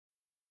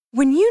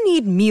When you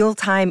need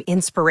mealtime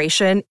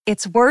inspiration,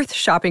 it's worth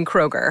shopping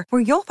Kroger,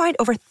 where you'll find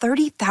over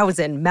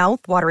 30,000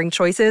 mouth-watering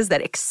choices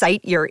that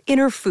excite your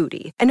inner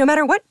foodie. And no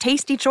matter what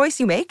tasty choice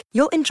you make,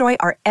 you'll enjoy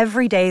our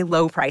everyday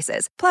low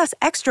prices, plus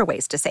extra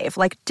ways to save,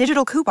 like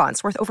digital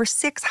coupons worth over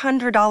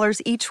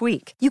 $600 each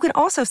week. You can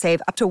also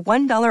save up to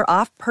 $1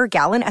 off per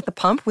gallon at the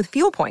pump with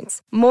fuel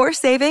points. More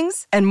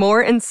savings and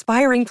more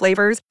inspiring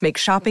flavors make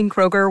shopping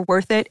Kroger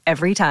worth it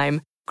every time.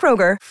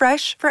 Kroger,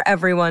 fresh for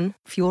everyone.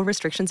 Fuel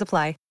restrictions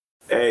apply.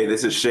 Hey,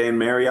 this is Shane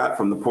Marriott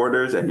from The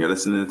Porters, and you're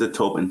listening to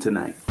Tobin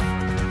Tonight.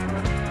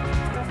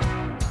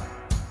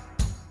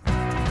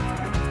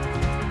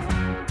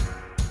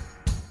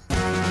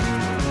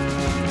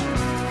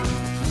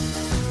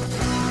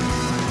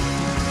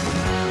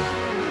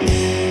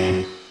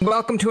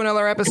 Welcome to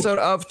another episode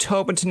of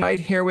Tobin Tonight,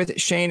 here with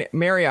Shane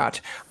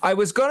Marriott. I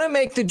was going to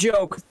make the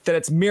joke that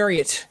it's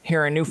Marriott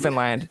here in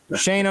Newfoundland.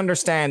 Shane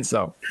understands,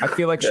 though. I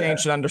feel like Shane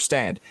should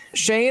understand.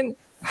 Shane,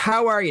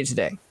 how are you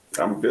today?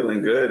 I'm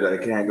feeling good.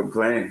 I can't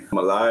complain. I'm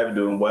alive,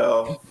 doing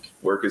well.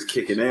 Work is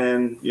kicking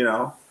in,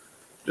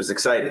 just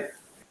excited.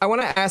 I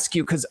want to ask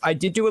you, because I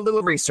did do a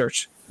little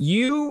research.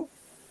 You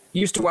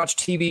used to watch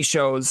TV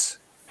shows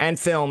and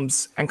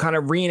films and kind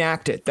of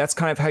reenact it. That's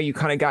kind of how you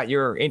kind of got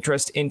your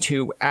interest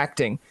into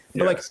acting.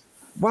 But Yes.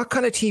 what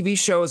kind of TV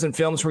shows and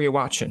films were you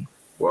watching?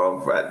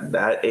 Well, at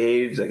that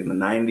age, like in the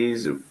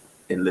 90s,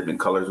 In Living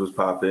Colors was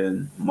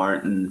popping,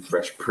 Martin,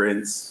 Fresh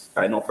Prince.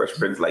 I know Fresh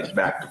Prince like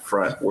back to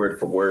front, word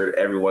for word,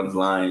 everyone's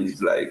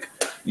lines. Like,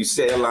 you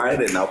say a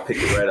line and I'll pick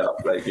it right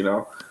up. Like,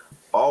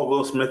 all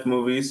Will Smith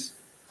movies.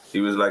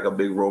 He was like a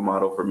big role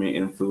model for me,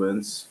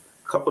 influence.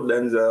 A couple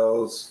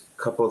Denzels,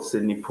 a couple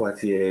Sidney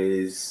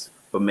Poitiers,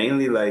 but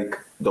mainly like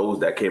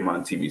those that came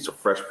on TV. So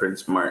Fresh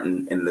Prince,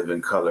 Martin, In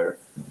Living Color,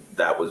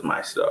 that was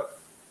my stuff.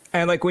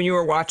 And like when you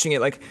were watching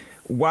it, like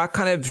what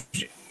kind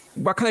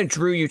of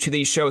drew you to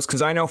these shows?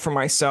 Because I know for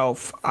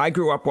myself, I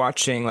grew up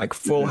watching like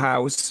Full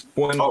House,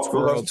 Boy Meets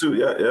Full World. House too,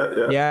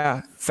 yeah.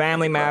 Yeah,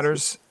 Family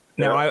Matters.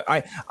 No,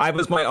 I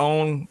was my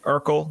own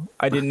Urkel.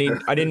 I didn't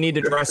need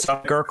to dress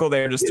up like Urkel.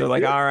 They were just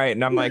like, all right,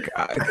 and I'm like,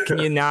 can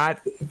you not?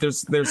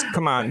 There's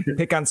come on,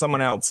 pick on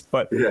someone else.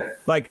 But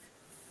like,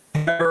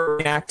 have you ever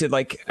enacted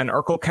like an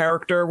Urkel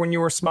character when you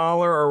were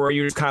smaller, or were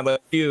you just kind of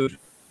like, dude,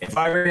 if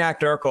I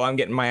reenact Urkel, I'm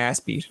getting my ass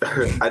beat?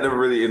 I never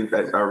really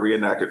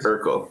reenacted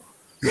Urkel.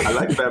 I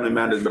like Family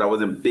Matters, but I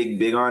wasn't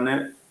big on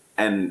it,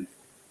 and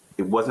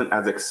it wasn't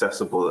as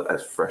accessible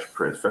as Fresh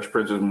Prince. Fresh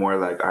Prince was more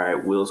like, all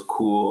right, Will's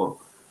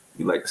cool.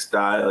 You like the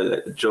style, you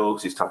like the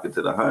jokes. He's talking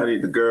to the honey,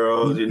 the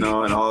girls, and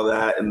all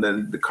that. And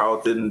then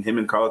him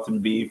and Carlton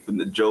beef and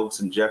the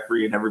jokes and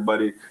Jeffrey and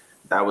everybody.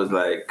 That was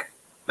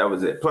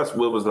it. Plus,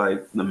 Will was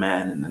like the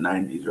man in the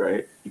 90s,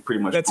 right? He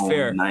pretty much owned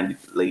fair. The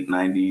late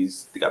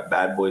 90s. They got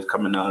Bad Boys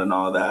coming out and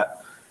all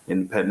that.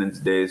 Independence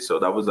Day. So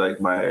that was like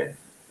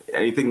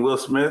anything Will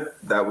Smith,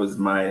 that was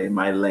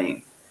my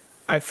lane.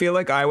 I feel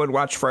like I would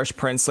watch Fresh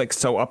Prince like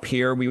so up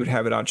here. We would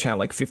have it on channel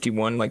like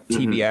 51, like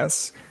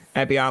TBS.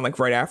 And be on like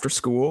right after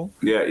school.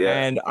 Yeah.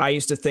 And I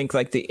used to think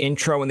like the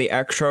intro and the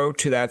extra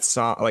to that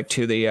song, like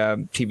to the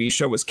TV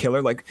show, was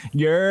killer. Like,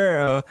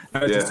 yeah.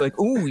 I was just like,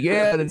 ooh,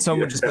 yeah. Then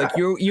someone just like,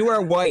 you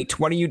are white.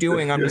 What are you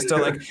doing? I'm just still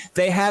like,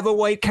 they have a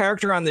white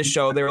character on this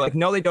show. They were like,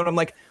 no, they don't. I'm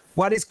like,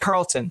 what is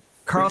Carlton?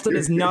 Carlton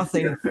is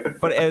nothing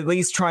but at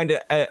least trying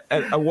to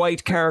a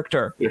white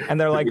character.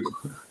 And they're like,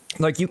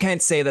 you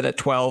can't say that at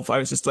 12. I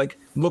was just like,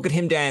 look at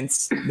him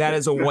dance. That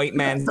is a white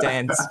man's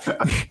dance.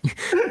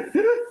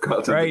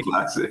 Right?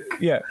 Classic.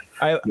 Yeah.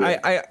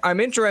 I'm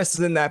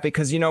interested in that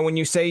because, when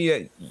you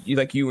say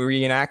you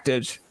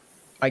reenacted,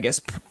 I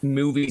guess,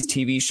 movies,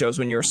 TV shows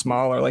when you were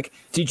smaller, like,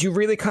 did you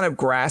really kind of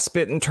grasp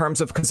it in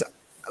terms of, because,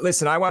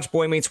 listen, I watched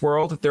Boy Meets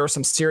World. There are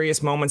some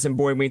serious moments in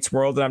Boy Meets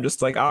World that I'm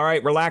just like, all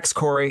right, relax,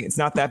 Corey. It's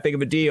not that big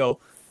of a deal.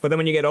 But then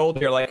when you get older,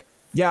 you're like,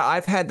 yeah,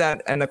 I've had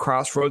that in the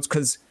crossroads,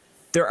 because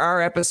there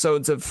are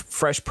episodes of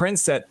Fresh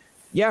Prince that,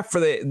 for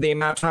the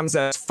amount of times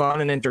that's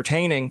fun and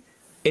entertaining,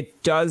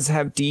 it does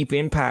have deep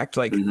impact.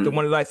 Like the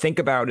one that I think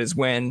about is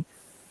when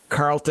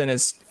I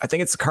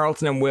think it's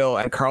Carlton and Will,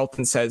 and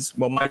Carlton says,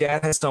 well, my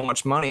dad has so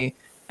much money,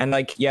 and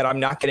like, yet I'm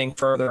not getting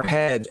further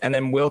ahead. And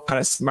then Will kind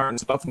of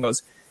smartens up and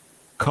goes,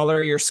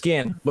 color your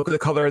skin. Look at the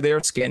color of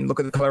their skin. Look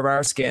at the color of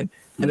our skin.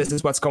 And this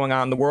is what's going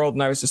on in the world.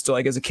 And I was just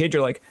like, as a kid,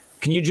 you're like,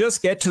 can you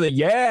just get to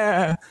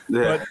the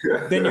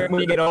But then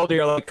when you get older,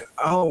 you're like,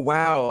 oh,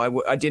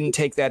 wow, I didn't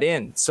take that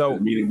in. So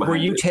were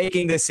you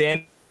taking this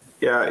in?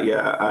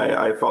 Yeah.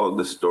 I followed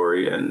the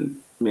story and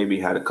maybe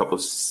had a couple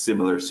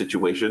similar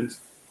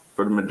situations.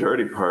 For the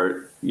majority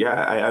part,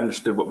 I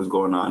understood what was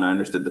going on. I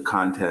understood the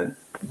content.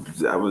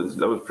 That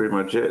was pretty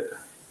much it.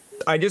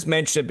 I just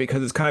mentioned it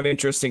because it's kind of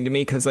interesting to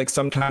me, because like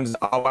sometimes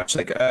I'll watch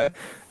like a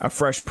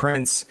Fresh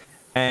Prince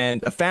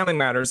and a Family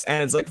Matters,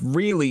 and it's like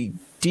really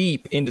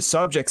deep into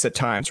subjects at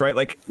times, right?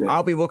 Like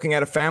I'll be looking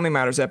at a Family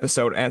Matters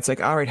episode and it's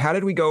like, all right, how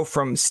did we go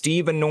from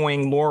Steve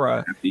annoying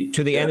Laura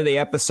to the end of the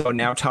episode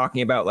now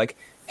talking about like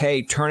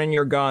hey, turn in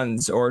your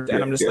guns, and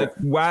I'm just like,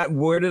 what?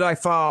 Where did I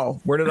fall?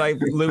 Where did I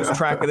lose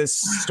track of this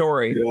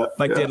story?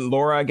 Did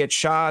Laura get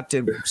shot?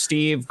 Did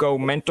Steve go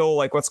mental?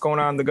 Like, what's going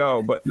on to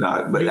go? But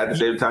at the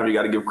same time, you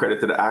got to give credit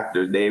to the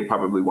actors. They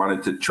probably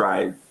wanted to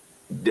try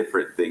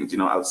different things,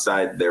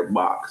 outside their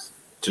box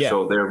to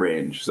show their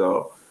range.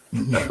 So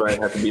that's why it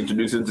has to be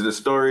introduced into the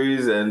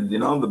stories, and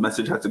the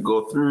message has to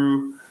go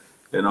through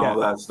and all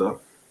that stuff.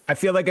 I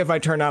feel like if I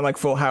turn on like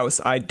Full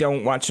House, I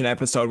don't watch an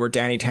episode where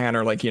Danny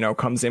Tanner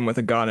comes in with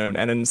a gun and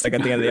then it's like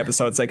at the end of the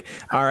episode, it's like,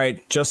 all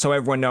right, just so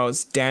everyone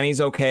knows,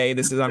 Danny's okay.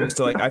 I'm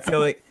still like, I feel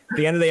like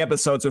the end of the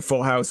episodes with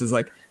Full House is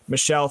like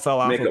Michelle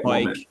fell off a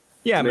bike. Moment.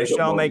 Yeah,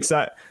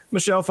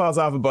 Michelle falls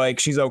off a bike.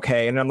 She's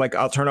okay. And I'm like,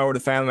 I'll turn over to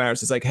Family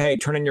Matters. It's like, hey,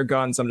 turn in your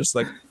guns. I'm just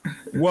like,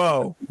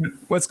 whoa,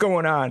 what's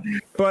going on?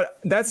 But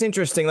that's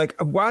interesting. Like,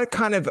 what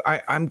kind of,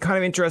 I'm kind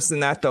of interested in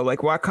that though.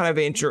 Like, what kind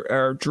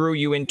of drew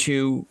you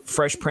into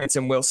Fresh Prince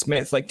and Will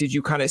Smith? Like, did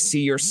you kind of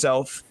see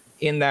yourself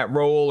in that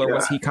role, or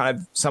was he kind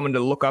of someone to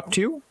look up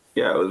to?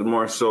 Yeah, it was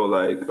more so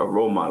like a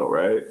role model,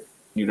 right?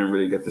 You didn't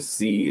really get to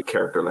see a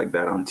character like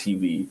that on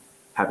TV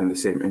having the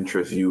same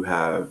interests you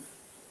have,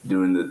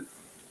 doing the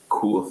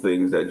cool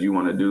things that you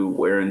want to do,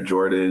 wearing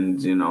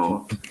Jordans,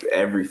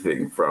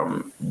 everything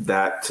from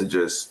that to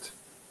just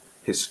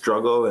his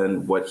struggle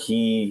and what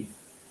he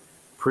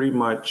pretty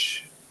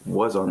much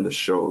was on the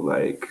show.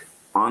 Like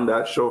on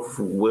that show,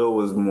 Will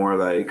was more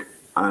like,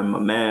 I'm a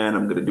man,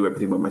 I'm going to do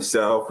everything by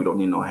myself. We don't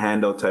need no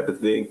handout type of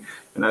thing.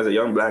 And as a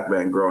young black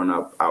man growing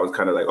up, I was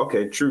kind of like,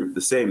 okay, true,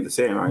 the same.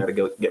 I got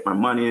to get my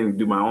money and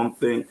do my own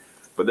thing.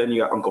 But then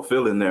you got Uncle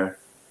Phil in there,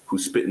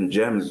 who's spitting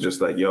gems,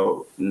 just like,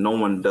 yo, no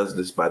one does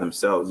this by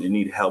themselves. You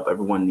need help.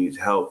 Everyone needs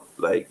help.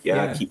 Like,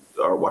 keep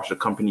or watch the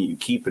company you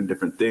keep and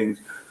different things.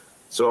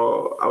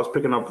 So I was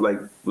picking up like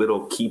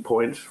little key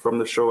points from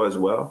the show as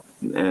well,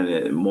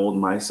 and mold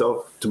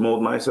myself,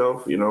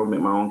 make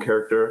my own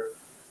character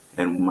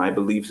and my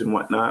beliefs and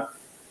whatnot.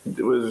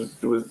 It was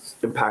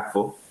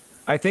impactful.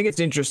 I think it's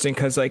interesting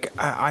because like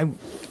I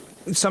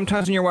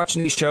sometimes when you're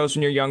watching these shows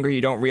when you're younger,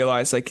 you don't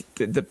realize like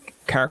the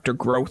character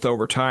growth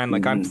over time.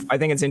 Like I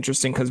think it's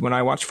interesting because when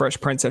I watched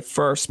Fresh Prince at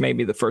first,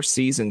 maybe the first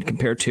season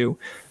compared to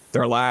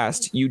their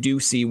last, you do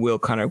see Will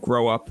kind of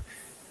grow up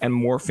and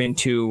morph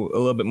into a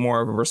little bit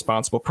more of a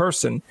responsible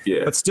person,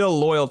 but still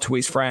loyal to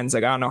his friends.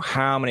 Like I don't know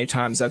how many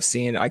times I've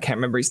seen, I can't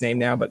remember his name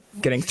now, but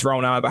getting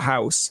thrown out of a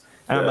house.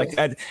 And I'm like,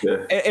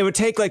 it would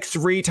take like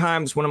 3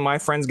 times one of my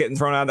friends getting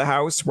thrown out of the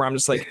house where I'm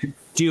just like,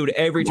 dude,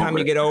 every time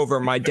you get over,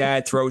 my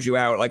dad throws you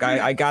out. Like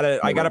I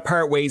gotta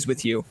part ways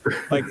with you.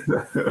 Like,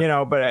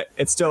 but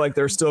it's still like,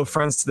 they're still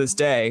friends to this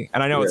day.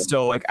 And I know it's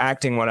still like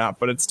acting one up,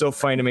 but it's still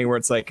funny to me where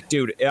it's like,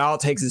 dude, it all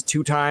it takes is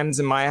 2 times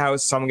in my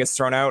house, someone gets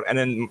thrown out. And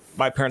then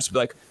my parents would be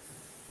like,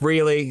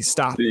 really?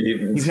 Stop.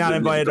 He's not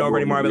invited over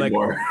anymore. I'd be like,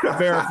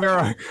 fair.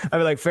 I'd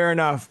be like, fair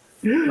enough.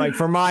 Like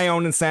for my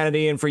own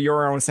insanity and for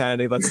your own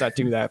sanity, let's not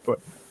do that.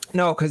 But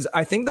no, because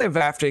I think they've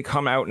actually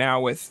come out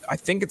now with, I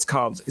think it's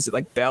called, is it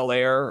like Bel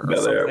Air?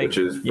 Bel Air, which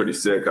is pretty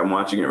sick. I'm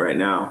watching it right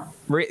now.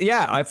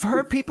 Yeah, I've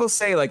heard people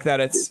say like that.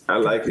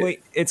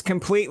 It's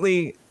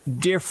completely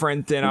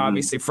different than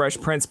obviously Fresh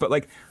Prince, but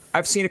like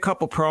I've seen a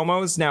couple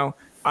promos. Now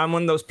I'm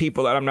one of those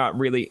people that I'm not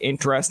really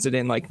interested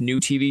in like new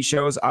TV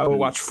shows. I will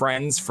watch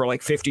Friends for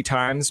like 50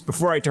 times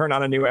before I turn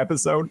on a new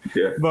episode.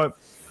 Yeah. But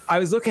I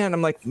was looking at it,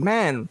 I'm like,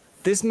 man,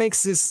 this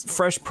makes this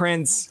Fresh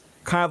Prince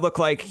kind of look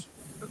like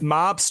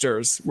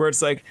mobsters, where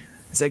it's like,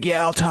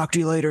 yeah, I'll talk to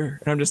you later.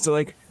 And I'm just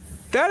like,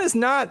 that is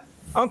not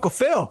Uncle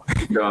Phil.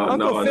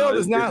 Uncle Phil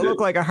does not look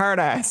like a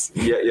hard ass.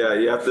 Yeah.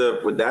 You have to,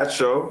 with that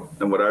show,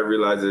 and what I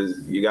realize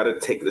is you got to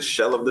take the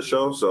shell of the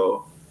show.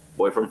 So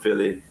boy from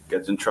Philly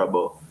gets in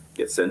trouble,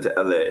 gets sent to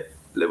LA,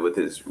 live with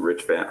his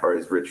rich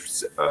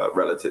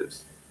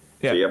relatives.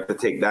 Yeah. So you have to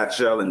take that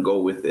shell and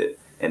go with it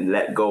and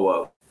let go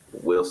of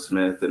Will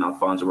Smith and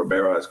Alfonso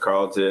Ribeiro as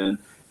Carlton,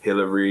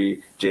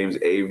 Hillary, James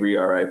Avery,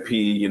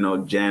 R.I.P.,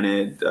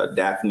 Janet,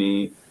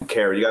 Daphne,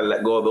 Karen. You got to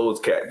let go of those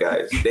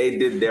guys. They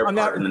did their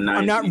part in the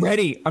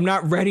 90s. I'm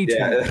not ready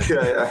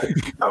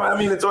to. I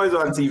mean, it's always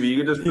on TV. You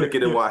can just click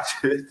it and watch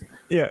it.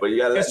 Yeah. But you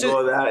got to let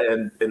go of that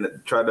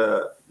and try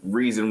to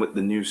reason with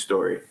the news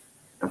story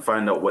and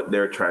find out what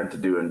they're trying to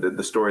do and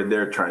the story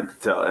they're trying to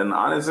tell. And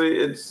honestly,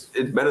 it's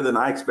better than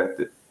I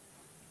expected.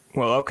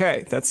 Well,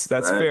 okay, that's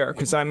fair,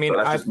 because I mean,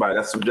 so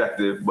that's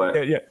subjective, but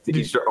to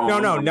each their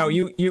own. No,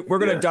 we're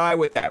gonna die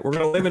with that. We're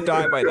gonna live and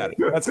die by that.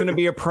 That's gonna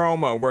be a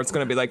promo where it's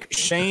gonna be like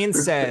Shane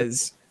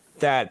says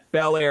that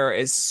Bel Air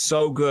is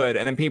so good,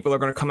 and then people are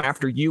gonna come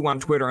after you on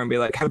Twitter and be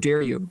like, "How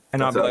dare you?"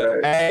 And I'll be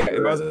like, "Hey,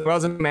 it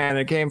wasn't man,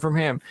 it came from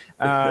him."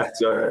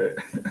 That's all right.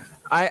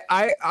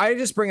 I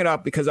just bring it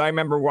up because I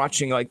remember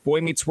watching like Boy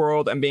Meets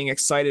World and being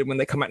excited when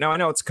they come out. Now I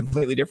know it's a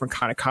completely different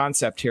kind of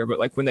concept here, but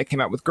like when they came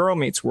out with Girl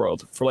Meets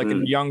World for like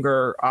a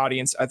younger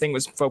audience, I think it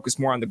was focused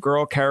more on the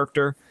girl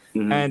character.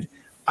 And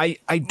I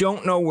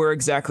don't know where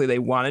exactly they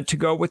wanted to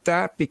go with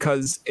that,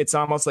 because it's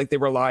almost like they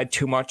relied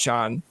too much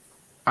on,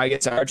 I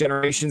guess, our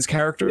generation's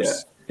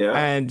characters. Yeah.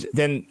 And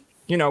then,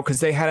 because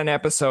they had an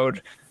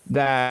episode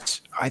that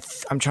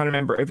I'm trying to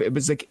remember if it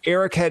was like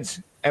Eric had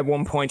at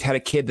one point had a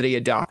kid that he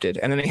adopted,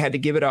 and then they had to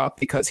give it up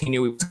because he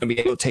knew he was going to be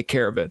able to take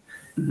care of it.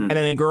 And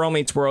then in Girl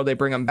Meets World, they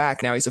bring him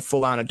back. Now he's a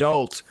full-on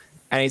adult,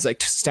 and he's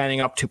like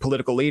standing up to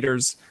political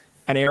leaders.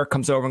 And Eric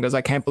comes over and goes,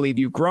 "I can't believe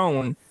you've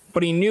grown."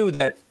 But he knew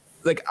that,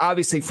 like,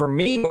 obviously for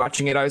me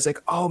watching it, I was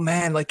like, oh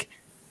man, like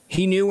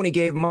he knew when he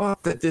gave him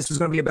up that this was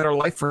going to be a better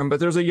life for him. But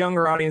there's a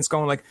younger audience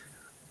going like,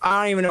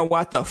 I don't even know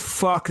what the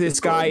fuck this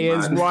guy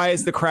is. Why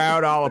is the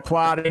crowd all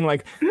applauding?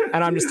 Like,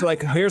 and I'm just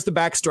like, here's the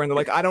backstory. And they're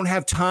like, I don't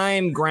have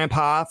time,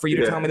 Grandpa, for you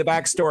to tell me the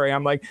backstory.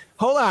 I'm like,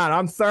 hold on,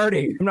 I'm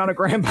 30. I'm not a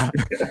grandpa.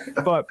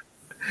 But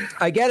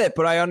I get it.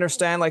 But I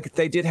understand, like,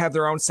 they did have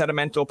their own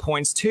sentimental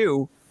points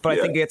too. But I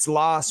think it gets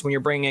lost when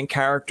you're bringing in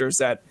characters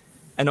that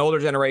an older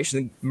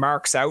generation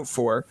marks out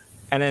for,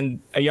 and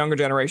then a younger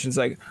generation's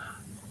like,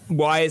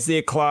 why is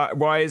the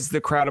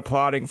crowd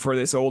applauding for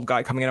this old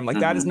guy coming in? I'm like,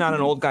 that is not an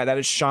old guy. That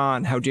is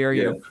Sean. How dare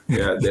you?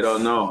 Yeah, they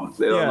don't know.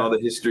 They don't know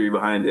the history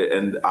behind it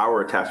and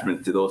our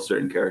attachment to those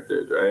certain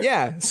characters, right?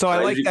 Yeah. So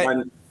I like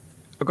that.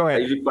 Go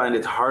ahead. I usually find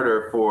it's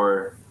harder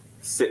for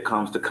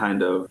sitcoms to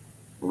kind of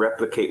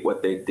replicate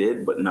what they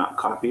did, but not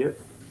copy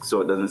it,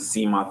 so it doesn't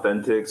seem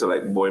authentic. So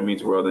like Boy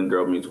Meets World and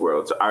Girl Meets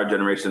World. So our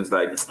generation's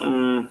like,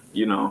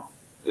 you know,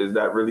 is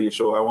that really a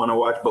show I want to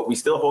watch? But we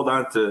still hold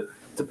on to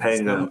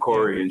Topanga and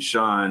Corey and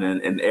Sean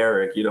and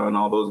Eric, you know, and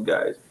all those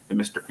guys, and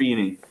Mr.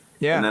 Feeney.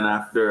 Yeah. And then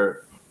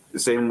after, the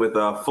same with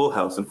Full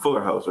House and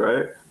Fuller House,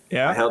 right?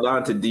 Yeah. I held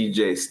on to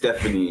DJ,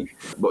 Stephanie,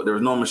 but there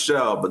was no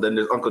Michelle. But then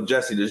there's Uncle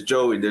Jesse, there's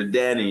Joey, there's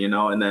Danny, you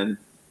know, and then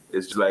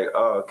it's just like,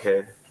 oh,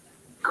 okay,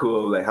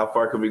 cool. Like, how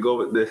far can we go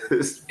with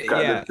this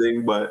kind of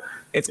thing? But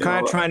it's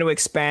kind of trying to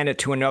expand it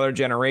to another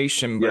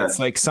generation, but it's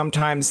like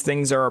sometimes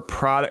things are a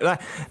product.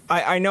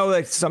 I know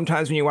that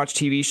sometimes when you watch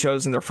TV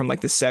shows and they're from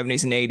like the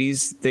 70s and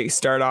 80s, they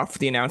start off with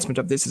the announcement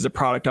of this is a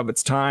product of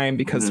its time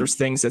because there's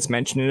things that's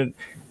mentioned in it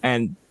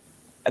and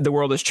the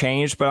world has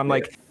changed. But I'm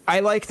like, I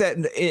like that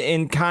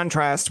in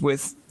contrast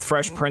with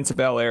Fresh Prince of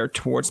Bel-Air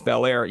towards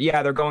Bel-Air.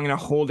 Yeah, they're going in a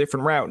whole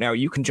different route. Now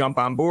you can jump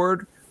on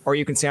board or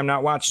you can say, I'm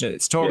not watching it.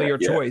 It's totally your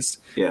choice.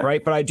 Yeah.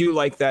 Right. But I do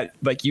like that,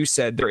 like you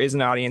said, there is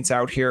an audience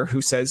out here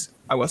who says,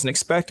 I wasn't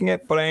expecting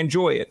it, but I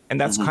enjoy it. And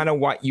that's kind of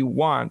what you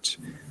want.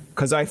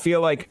 Because I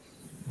feel like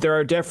there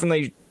are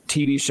definitely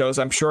TV shows.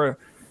 I'm sure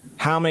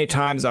how many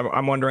times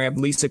I'm wondering if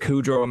Lisa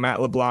Kudrow and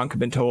Matt LeBlanc have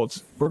been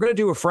told, we're going to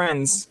do a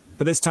Friends,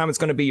 but this time it's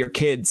going to be your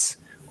kids.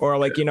 Or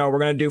like, you know, we're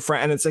going to do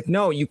Friends. And it's like,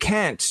 no, you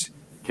can't.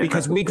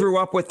 Because we grew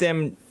up with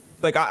them.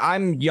 Like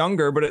I'm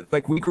younger, but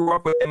like we grew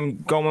up with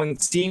them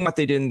seeing what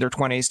they did in their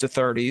 20s to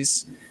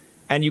 30s.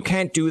 And you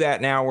can't do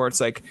that now where it's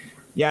like,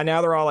 yeah,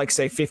 now they're all like,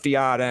 say 50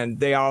 odd and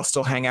they all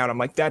still hang out. I'm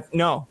like that.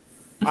 No,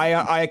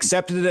 I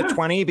accepted it at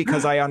 20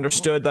 because I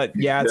understood that,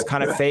 yeah, it's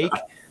kind of fake.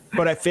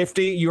 But at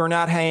 50, you're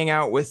not hanging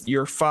out with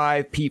your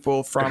 5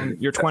 people from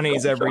your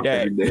 20s every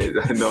day.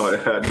 No,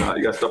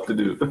 you got stuff to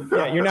do.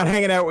 Yeah, you're not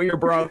hanging out with your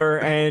brother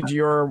and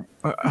your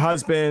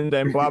husband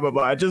and blah, blah,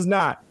 blah. Just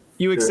not.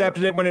 You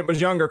accepted it when it was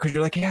younger because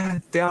you're like, yeah,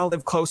 they all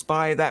live close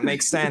by. That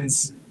makes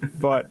sense.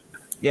 But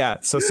yeah,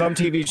 so some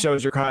TV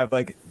shows you're kind of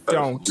like,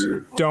 don't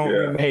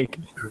remake.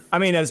 I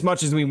mean, as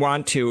much as we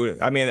want to.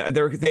 I mean,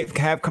 they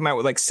have come out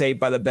with like Saved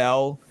by the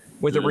Bell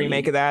with a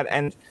remake of that.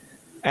 And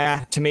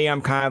to me,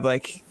 I'm kind of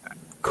like,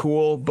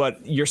 cool, but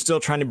you're still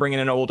trying to bring in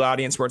an old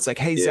audience where it's like,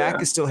 hey, Zach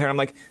is still here. I'm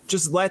like,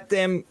 just let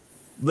them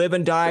live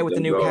and die with the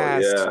new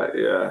cast.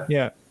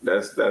 Yeah.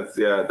 That's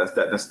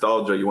that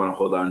nostalgia you want to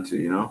hold on to,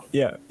 you know?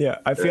 Yeah.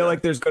 I feel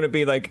like there's going to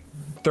be like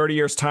 30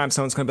 years time,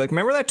 someone's going to be like,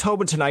 remember that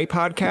Tobin Tonight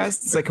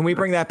podcast? It's like, can we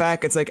bring that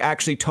back? It's like,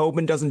 actually,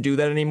 Tobin doesn't do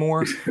that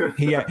anymore.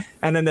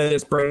 And then they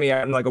just bring me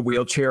out in like a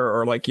wheelchair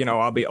or like, you know,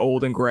 I'll be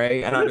old and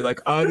gray and I'll be like,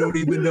 I don't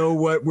even know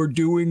what we're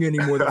doing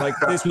anymore. They're like,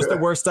 this was the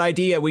worst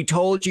idea. We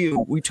told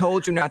you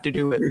not to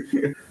do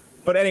it.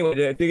 But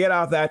anyway, to get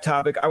off that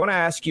topic, I want to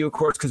ask you, of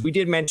course, because we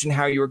did mention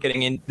how you were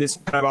getting in this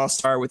kind of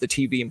all-star with the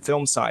TV and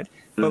film side.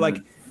 But like,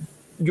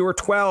 you were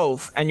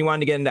 12 and you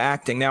wanted to get into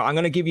acting. Now, I'm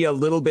going to give you a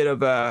little bit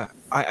of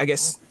I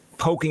guess,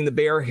 poking the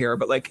bear here.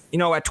 But like, you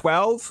know, at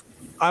 12,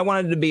 I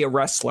wanted to be a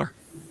wrestler.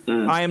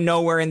 I am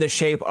nowhere in the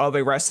shape of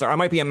a wrestler. I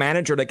might be a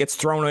manager that gets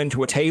thrown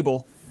into a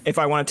table if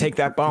I want to take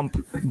that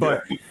bump.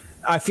 But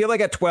I feel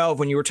like at 12,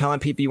 when you were telling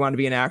people you wanted to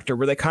be an actor,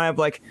 were they kind of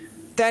like,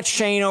 that's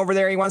Shane over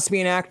there, he wants to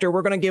be an actor,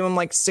 we're going to give him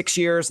like 6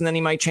 years and then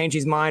he might change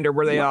his mind? Or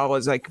were they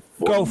always like,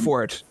 go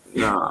for it?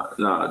 No,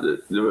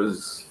 there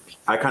was,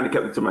 I kind of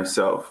kept it to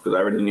myself because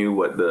I already knew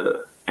what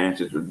the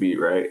answers would be,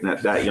 right? And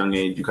at that young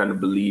age, you kind of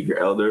believe your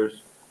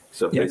elders.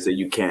 So if they say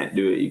you can't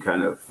do it, you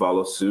kind of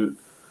follow suit.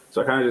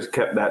 So I kind of just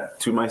kept that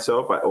to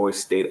myself. I always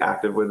stayed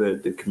active with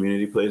it, did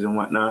community plays and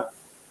whatnot.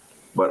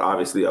 But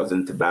obviously I was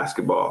into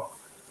basketball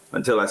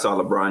until I saw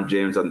LeBron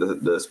James on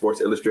the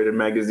Sports Illustrated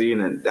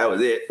magazine, and that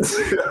was it.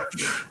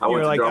 I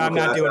went to drama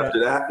class after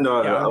that.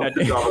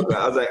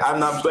 I was like, I'm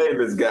not playing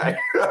this guy.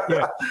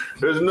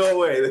 There's no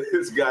way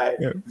this guy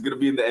is going to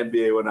be in the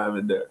NBA when I'm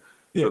in there.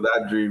 So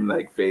that dream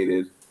like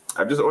faded.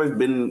 I've just always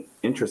been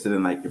interested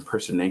in like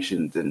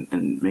impersonations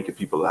and making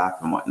people laugh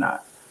and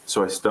whatnot.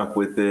 So I stuck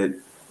with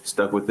it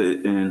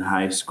in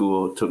high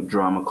school, took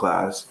drama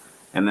class.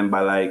 And then by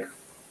like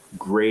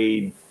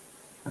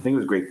I think it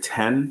was grade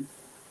 10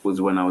 was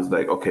when I was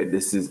like, okay,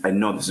 I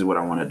know this is what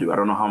I want to do. I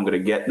don't know how I'm going to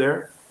get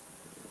there,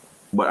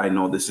 but I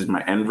know this is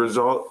my end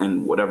result,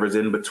 and whatever's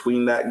in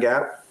between that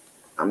gap,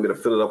 I'm going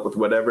to fill it up with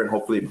whatever, and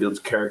hopefully it builds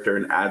character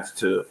and adds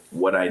to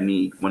what I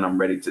need when I'm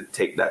ready to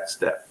take that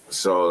step.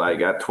 So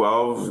like at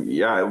 12,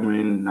 yeah, I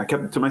mean, I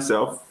kept it to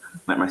myself.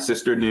 Like my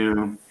sister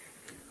knew,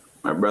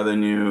 my brother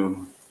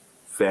knew,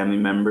 family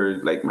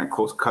members, like my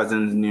close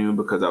cousins knew,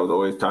 because I was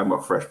always talking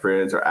about Fresh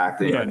Prince or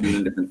acting or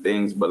doing different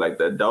things. But like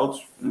the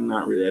adults,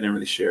 not really. I didn't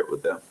really share it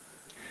with them.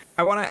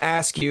 I want to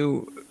ask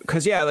you,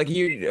 because like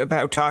you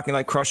about talking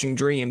like crushing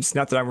dreams.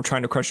 Not that I'm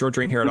trying to crush your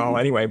dream here at all,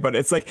 anyway. But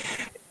it's like,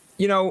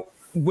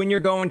 when you're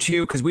going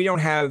to, because we don't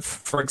have,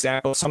 for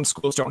example, some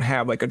schools don't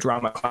have like a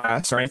drama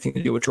class or anything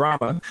to do with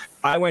drama.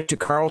 I went to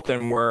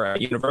Carleton, where at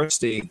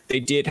university they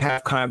did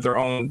have kind of their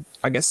own,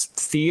 I guess,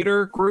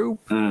 theater group.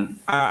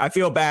 I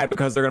feel bad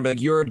because they're gonna be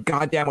like, you're a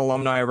goddamn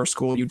alumni of our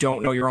school, you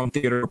don't know your own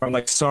theater group. I'm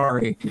like,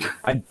 sorry,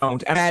 I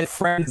don't. And I had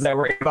friends that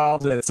were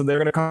involved in it, so they're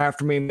gonna come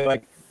after me and be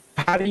like,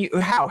 how do you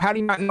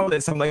not know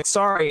this? I'm like,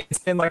 sorry, it's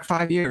been like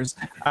 5 years.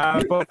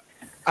 But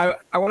I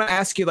want to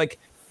ask you, like,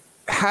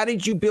 how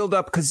did you build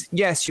up? Because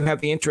yes, you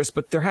have the interest,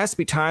 but there has to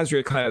be times where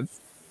you're kind of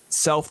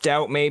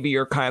self-doubt, maybe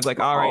you're kind of like,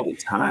 all right, the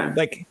time.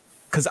 Like,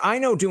 because I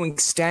know doing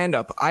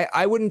stand-up,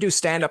 I wouldn't do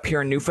stand-up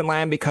here in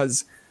Newfoundland,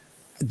 because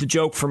the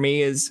joke for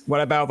me is,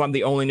 what about if I'm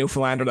the only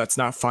Newfoundlander that's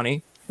not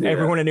funny? Yeah.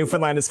 Everyone in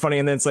Newfoundland is funny,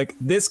 and then it's like,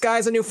 this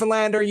guy's a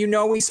Newfoundlander,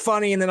 he's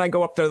funny, and then I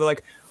go up there, they're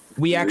like,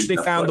 we actually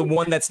found the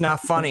one that's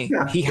not funny.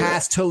 He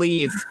has to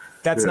leave.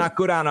 That's not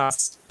good on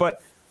us.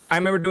 But I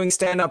remember doing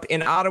stand-up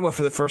in Ottawa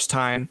for the first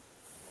time,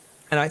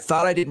 and I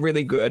thought I did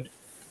really good.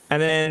 And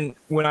then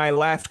when I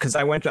left, because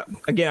I went,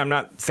 again, I'm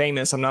not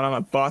famous, I'm not on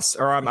a bus,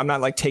 or I'm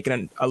not like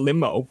taking a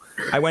limo.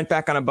 I went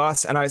back on a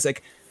bus, and I was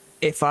like,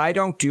 if I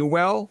don't do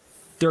well,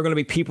 there are going to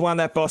be people on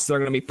that bus that are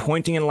going to be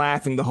pointing and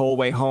laughing the whole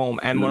way home.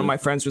 And one of my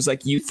friends was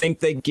like, you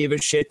think they give a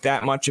shit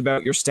that much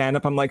about your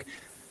stand-up? I'm like,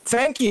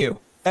 thank you.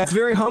 That's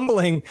very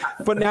humbling.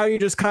 But now you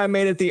just kind of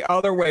made it the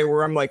other way,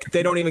 where I'm like,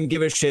 they don't even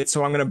give a shit,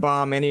 so I'm going to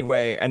bomb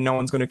anyway, and no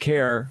one's going to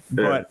care.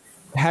 Yeah. But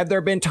have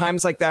there been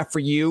times like that for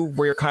you,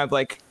 where you're kind of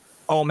like,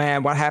 oh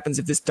man, what happens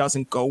if this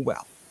doesn't go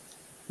well?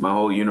 My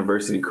whole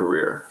university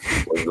career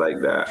was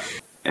like that,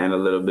 and a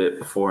little bit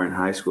before in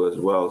high school as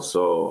well.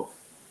 So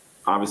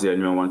obviously I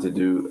knew I wanted to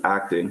do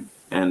acting,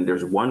 and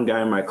there's one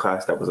guy in my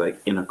class that was like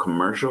in a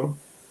commercial.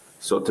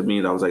 So to me,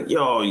 that was like,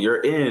 yo,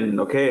 you're in,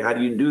 okay, how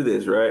do you do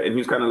this, right? And he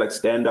was kind of like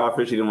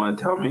standoffish, he didn't want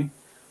to tell me.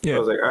 Yeah. I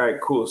was like, all right,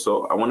 cool.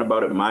 So I went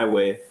about it my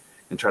way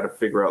and tried to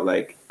figure out,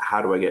 like,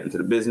 how do I get into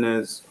the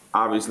business?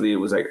 Obviously, it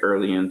was like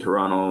early in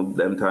Toronto,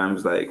 them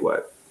times, like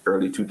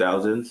early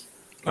 2000s.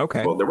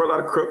 Okay. Well, there were a lot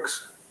of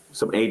crooks.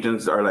 Some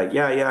agents are like,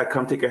 yeah,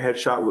 come take a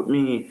headshot with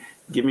me.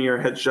 Give me your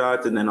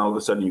headshots. And then all of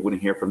a sudden you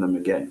wouldn't hear from them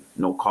again.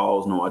 No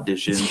calls, no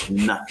auditions,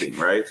 nothing,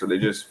 right? So they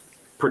just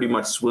pretty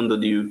much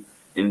swindled you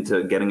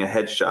into getting a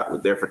headshot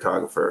with their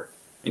photographer.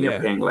 And you're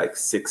paying like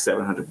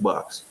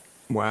 $600-700.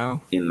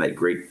 Wow. In like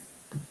grade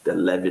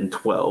 11,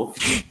 12.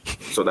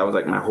 So that was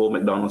like my whole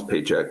McDonald's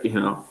paycheck,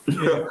 Yeah.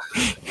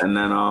 And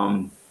then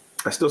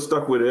I still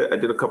stuck with it. I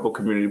did a couple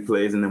community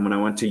plays. And then when I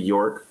went to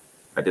York,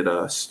 I did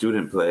a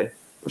student play.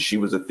 She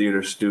was a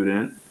theater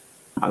student.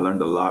 I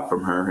learned a lot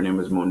from her. Her name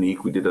was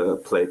Monique. We did a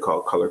play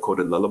called Color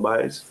Coded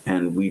Lullabies.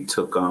 And we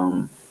took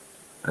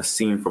a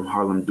scene from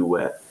Harlem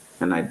Duet.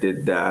 And I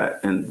did that,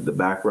 and the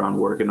background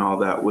work and all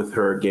that with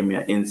her gave me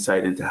an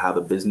insight into how the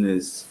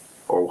business,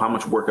 or how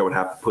much work I would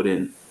have to put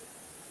in.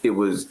 It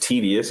was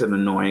tedious and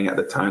annoying at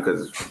the time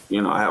because,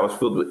 I was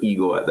filled with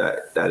ego at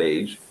that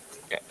age.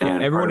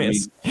 And everyone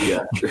is.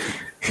 Yeah.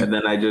 And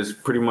then I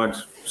just pretty much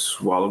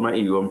swallowed my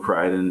ego and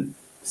pride and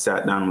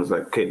sat down and was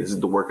like, okay, this is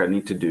the work I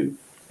need to do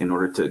in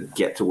order to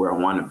get to where I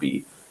want to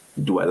be.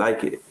 Do I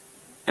like it?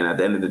 And at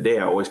the end of the day,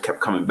 I always kept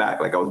coming back.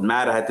 Like, I was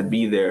mad I had to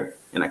be there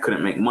and I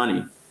couldn't make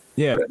money.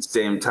 Yeah. But at the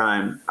same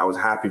time, I was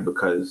happy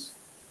because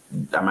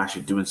I'm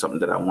actually doing something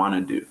that I want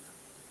to do.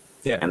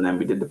 Yeah. And then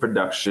we did the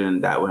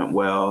production. That went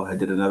well. I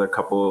did another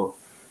couple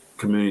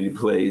community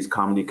plays,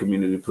 comedy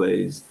community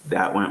plays.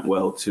 That went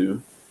well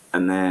too.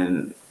 And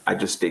then I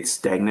just stayed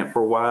stagnant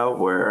for a while,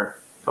 where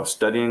I was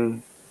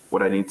studying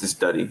what I need to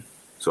study.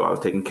 So I was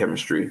taking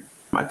chemistry.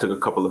 I took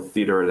a couple of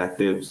theater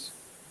electives,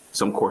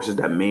 some courses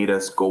that made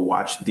us go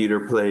watch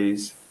theater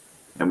plays.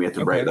 And we had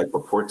to write like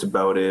reports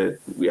about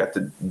it. We had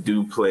to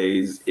do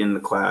plays in the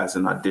class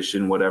and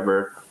audition,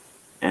 whatever.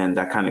 And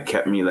that kind of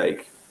kept me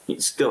like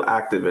still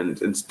active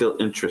and still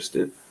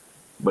interested.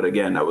 But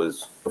again, I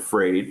was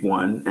afraid,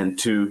 one, and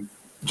two,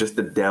 just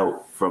the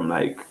doubt from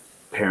like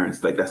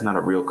parents, like that's not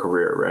a real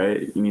career,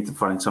 right? You need to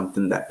find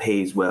something that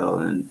pays well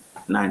and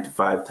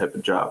 9-to-5 type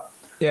of job.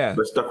 Yeah.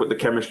 But stuck with the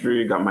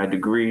chemistry, got my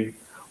degree,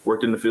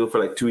 worked in the field for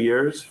like 2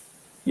 years.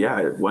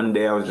 Yeah, one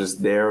day I was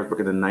just there, I was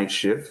working the night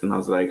shift, and I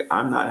was like,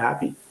 I'm not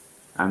happy.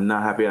 I'm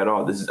not happy at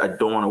all. I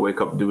don't want to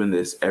wake up doing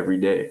this every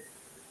day.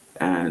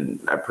 And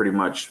I pretty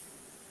much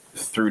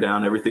threw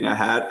down everything I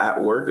had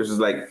at work. This was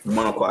like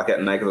 1 o'clock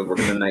at night because I was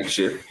working the night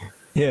shift.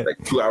 Yeah.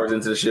 Like 2 hours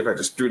into the shift, I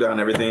just threw down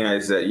everything. I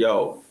said,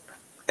 yo,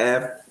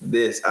 F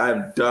this,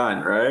 I'm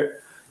done, right?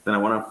 Then I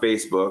went on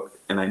Facebook,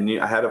 and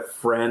I had a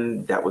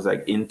friend that was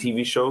like in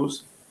TV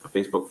shows, a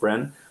Facebook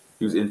friend.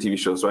 He was in TV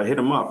shows. So I hit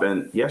him up,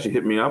 and he actually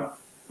hit me up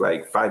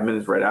like 5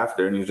 minutes right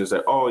after. And he was just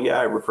like, oh, yeah,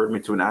 I referred me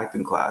to an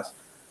acting class.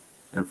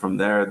 And from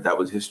there, that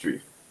was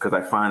history, because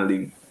I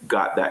finally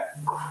got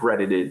that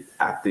credited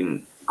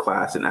acting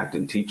class and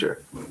acting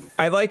teacher.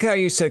 I like how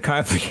you said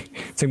kind of like,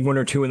 it's like 1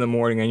 or 2 in the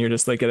morning and you're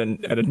just like at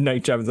a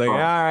night job. It's like, all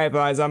right,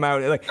 guys, I'm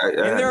out. Like in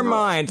their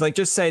mind, like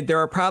just say there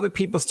are probably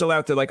people still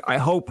out there. Like, I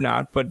hope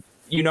not, but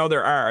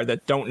there are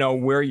that don't know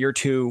where you're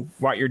to,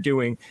 what you're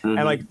doing. Mm-hmm.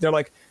 And like, they're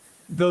like,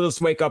 they'll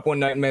just wake up one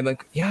night and be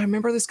like, yeah, I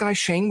remember this guy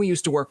Shane we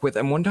used to work with.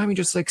 And one time he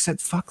just like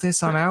said, fuck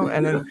this, I'm out.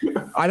 And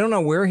then I don't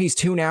know where he's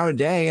to now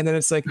today. And then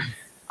it's like,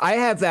 I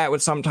have that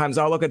with sometimes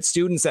I'll look at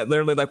students that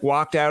literally like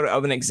walked out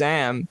of an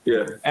exam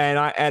and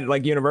at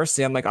like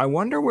university, I'm like, I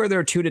wonder where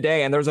they're to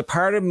today. And there's a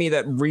part of me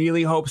that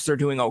really hopes they're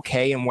doing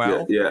okay and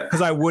well,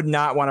 because I would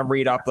not want to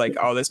read up like,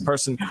 oh, this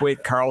person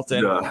quit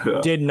Carleton,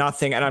 did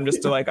nothing. And I'm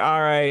just like,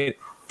 all right,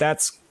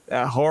 that's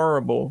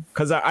horrible.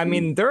 Because I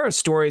mean, there are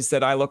stories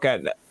that I look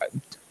at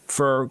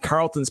for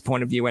Carleton's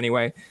point of view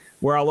anyway,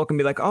 where I'll look and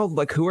be like, oh,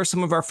 like who are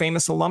some of our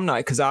famous alumni?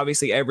 Because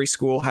obviously every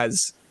school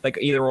has like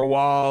either a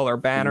wall or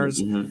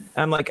banners. Mm-hmm. And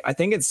I'm like, I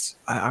think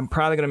I'm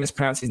probably going to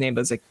mispronounce his name,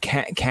 but it's like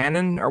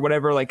Cannon or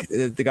whatever. Like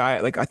the guy,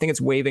 like I think it's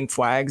Waving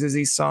Flags is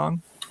his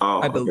song.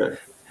 Oh,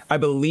 I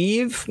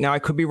believe, now I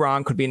could be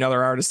wrong, could be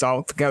another artist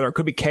altogether. It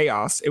could be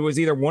Chaos. It was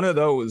either one of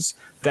those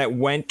that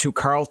went to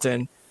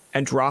Carleton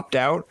and dropped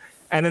out.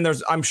 And then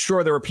I'm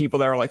sure there were people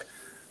that were like,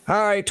 all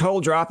right,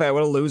 total dropout,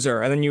 what a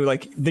loser. And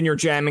then you're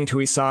jamming to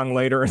his song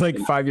later, like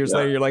 5 years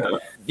later, you're like,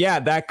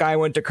 yeah, that guy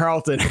went to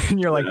Carleton. And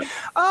you're like,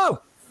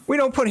 oh, we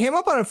don't put him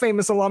up on a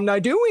famous alumni,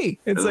 do we?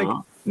 It's like,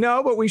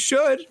 no, but we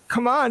should.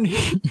 Come on.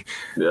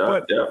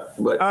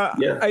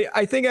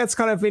 I think that's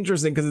kind of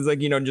interesting because it's like,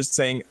 just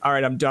saying, all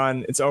right, I'm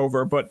done. It's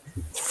over. But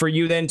for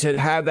you then to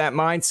have that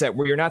mindset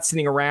where you're not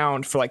sitting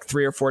around for like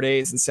 3 or 4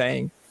 days and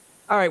saying,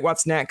 all right,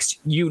 what's next?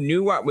 You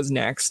knew what was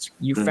next.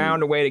 You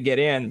found a way to get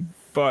in.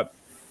 But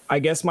I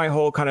guess my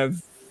whole kind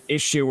of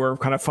issue or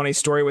kind of funny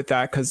story with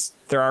that, because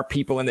there are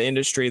people in the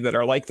industry that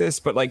are like this,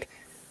 but like,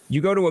 you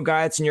go to a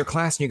guy that's in your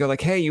class and you go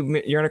like, hey,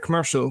 you're in a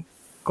commercial.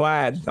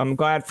 I'm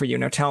glad for you.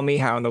 Now tell me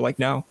how. And they're like,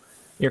 no.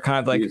 You're kind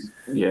of like,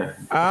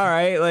 all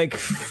right, like,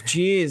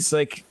 geez,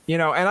 like,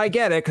 and I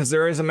get it because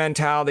there is a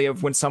mentality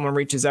of when someone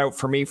reaches out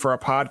for me for a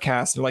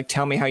podcast, they're like,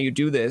 tell me how you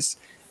do this.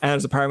 And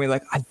there's a part of me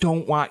like, I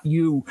don't want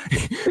you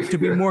to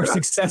be more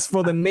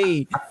successful than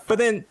me. But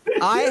then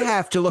I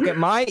have to look at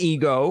my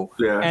ego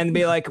and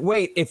be like,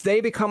 wait, if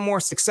they become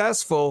more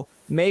successful,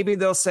 maybe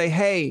they'll say,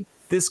 hey,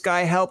 this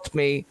guy helped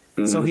me.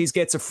 So he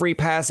gets a free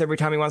pass every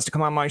time he wants to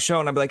come on my show.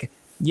 And I'd be like,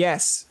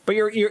 yes. But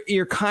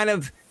you're kind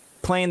of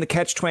playing the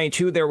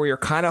catch-22 there where you're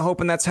kind of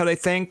hoping that's how they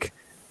think.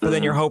 But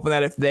then you're hoping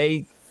that if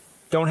they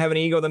don't have an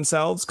ego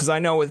themselves, because I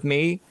know with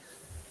me,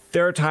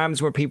 there are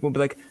times where people will be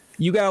like,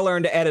 you got to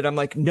learn to edit. I'm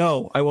like,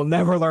 no, I will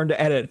never learn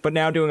to edit. But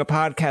now doing a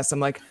podcast, I'm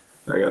like,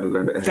 I got to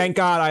learn to edit. Thank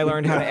God I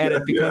learned how to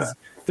edit because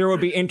there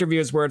would be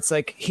interviews where it's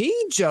like, he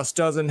just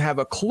doesn't have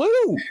a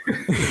clue.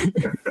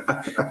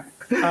 I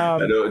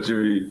know what you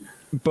mean.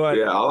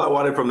 But all I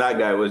wanted from that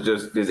guy was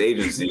just his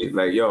agency.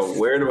 Like, yo,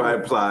 where do I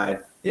apply?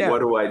 What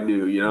do I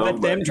do?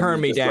 Let them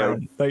turn me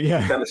down. Like,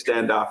 kind of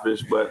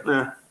standoffish, but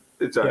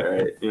it's all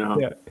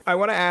right. I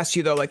want to ask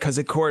you though, like, because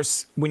of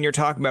course, when you're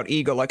talking about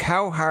ego, like,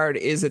 how hard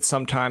is it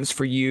sometimes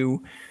for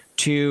you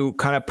to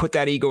kind of put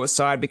that ego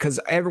aside? Because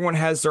everyone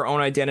has their own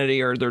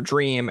identity or their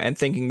dream and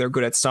thinking they're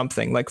good at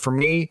something. Like for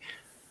me,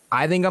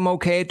 I think I'm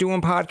okay at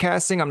doing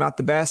podcasting. I'm not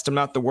the best. I'm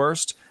not the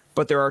worst.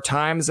 But there are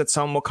times that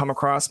someone will come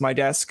across my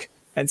desk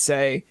and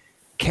say,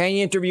 can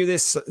you interview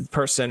this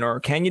person or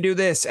can you do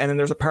this? And then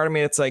there's a part of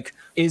me that's like,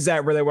 is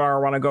that really where I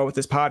want to go with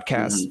this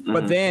podcast?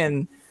 But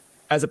then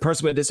as a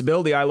person with a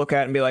disability, I look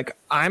at it and be like,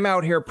 I'm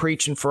out here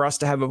preaching for us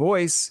to have a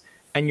voice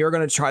and you're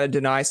going to try to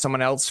deny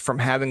someone else from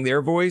having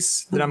their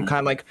voice. Then I'm kind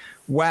of like,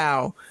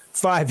 wow,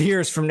 5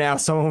 years from now,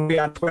 someone will be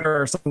on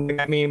Twitter or something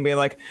at me and be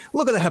like,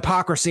 look at the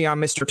hypocrisy on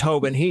Mr.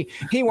 Tobin. He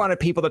wanted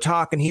people to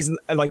talk and he's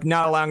like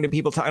not allowing the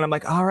people to talk. And I'm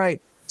like, all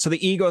right. So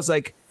the ego is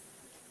like,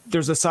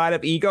 there's a side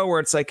of ego where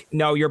it's like,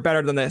 no, you're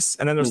better than this.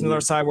 And then there's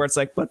another side where it's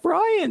like, but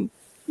Brian,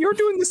 you're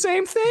doing the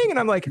same thing. And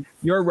I'm like,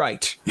 you're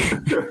right.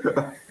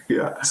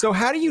 So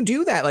how do you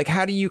do that? Like,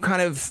 how do you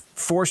kind of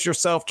force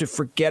yourself to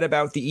forget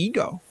about the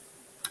ego?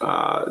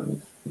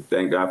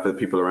 Thank God for the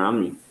people around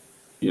me.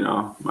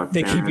 My parents,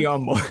 they keep you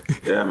humble.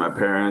 My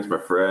parents, my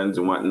friends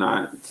and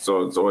whatnot.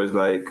 So it's always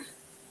like,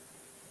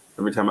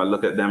 every time I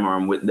look at them or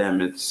I'm with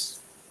them, it's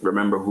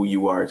remember who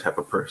you are type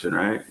of person,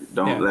 right?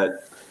 Don't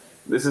let,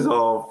 this is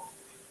all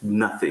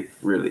nothing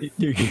really.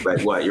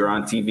 Like what, you're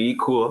on TV,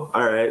 cool,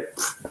 all right.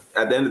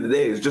 At the end of the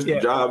day, it's just a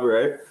job,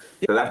 right?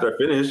 Because after I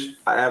finish,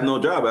 I have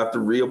no job. I have to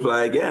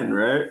reapply again,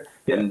 right?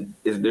 And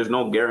there's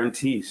no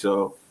guarantee.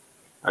 So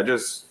I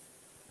just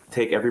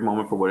take every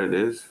moment for what it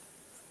is.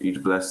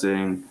 Each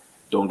blessing.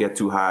 Don't get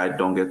too high.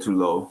 Don't get too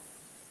low.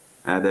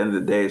 And at the end of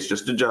the day, it's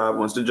just a job.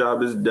 Once the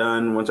job is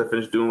done, once I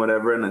finish doing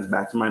whatever, and it's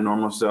back to my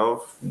normal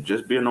self,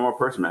 just be a normal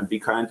person, man. Be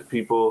kind to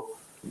people.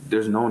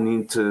 There's no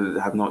need to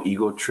have no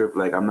ego trip.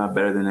 Like, I'm not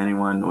better than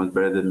anyone. No one's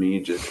better than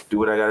me. Just do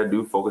what I got to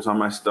do, focus on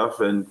my stuff,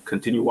 and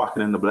continue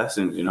walking in the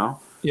blessings, you know?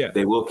 Yeah.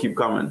 They will keep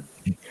coming.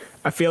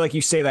 I feel like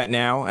you say that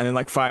now, and then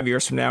like 5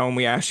 years from now, when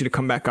we ask you to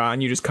come back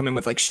on, you just come in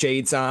with like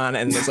shades on,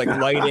 and there's like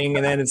lighting,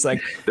 and then it's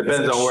like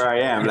depends on where I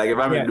am. Like if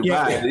I'm in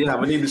Dubai,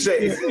 I need the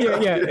shades.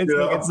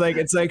 Yeah.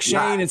 It's like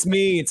Shane, it's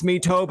me,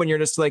 Tobe, and you're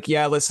just like,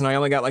 yeah, listen, I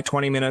only got like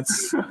 20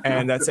 minutes,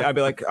 and that's it. I'd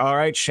be like, all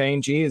right,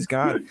 Shane, geez,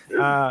 God.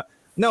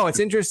 No, it's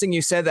interesting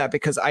you said that,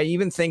 because I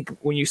even think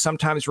when you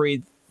sometimes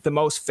read the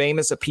most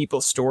famous of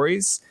people's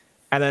stories,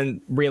 and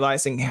then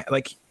realizing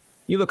like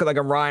you look at like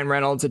a Ryan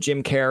Reynolds, a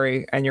Jim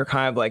Carrey, and you're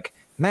kind of like,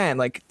 man,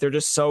 like they're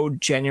just so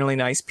genuinely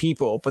nice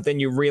people. But then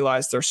you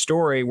realize their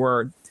story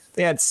where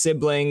they had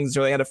siblings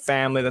or they had a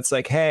family that's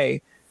like,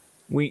 hey,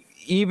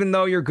 even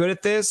though you're good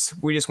at this,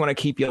 we just want to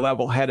keep you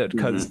level headed.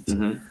 Because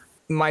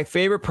my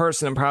favorite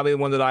person, and probably the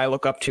one that I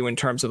look up to in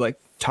terms of like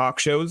talk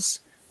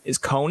shows, is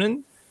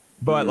Conan.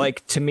 But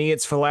like, to me,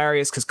 it's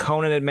hilarious because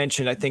Conan had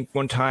mentioned, I think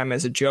one time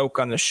as a joke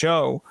on the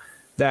show,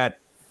 that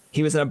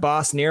he was in a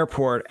Boston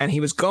airport and he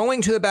was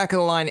going to the back of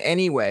the line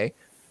anyway.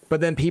 But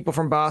then people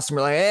from Boston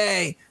were like,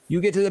 hey, you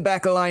get to the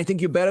back of the line, you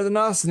think you're better than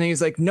us? And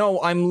he's like, no,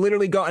 I'm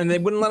literally going. And they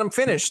wouldn't let him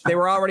finish. They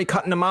were already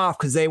cutting him off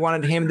because they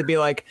wanted him to be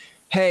like,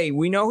 hey,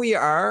 we know who you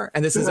are,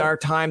 and this is our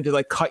time to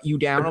like cut you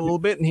down a little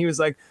bit. And he was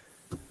like,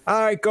 all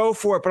right, go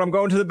for it. But I'm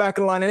going to the back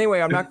of the line anyway.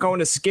 I'm not going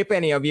to skip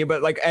any of you.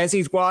 But like, as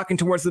he's walking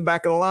towards the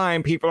back of the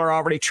line, people are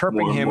already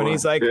chirping him. And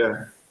he's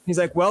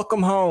like,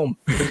 welcome home.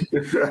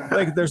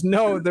 Like there's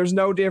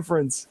no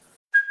difference.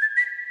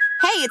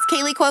 Hey, it's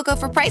Kaylee Cuoco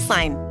for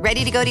Priceline.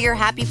 Ready to go to your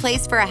happy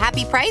place for a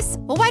happy price?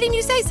 Well, why didn't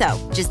you say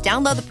so? Just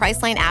download the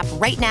Priceline app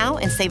right now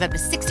and save up to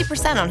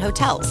 60% on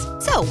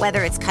hotels. So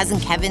whether it's Cousin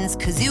Kevin's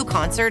Kazoo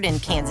Concert in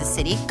Kansas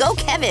City, go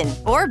Kevin,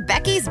 or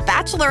Becky's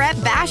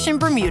Bachelorette Bash in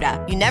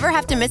Bermuda, you never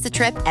have to miss a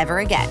trip ever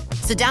again.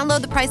 So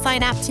download the Priceline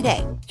app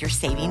today. Your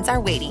savings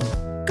are waiting.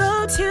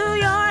 Go to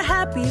your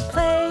happy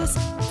place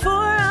for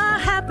a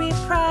happy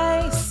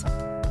price.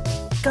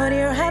 Go to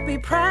your happy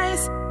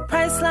price,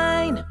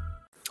 Priceline.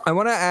 I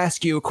want to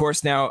ask you, of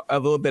course, now a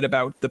little bit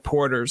about the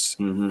Porters,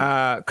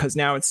 because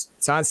now it's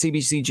on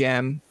CBC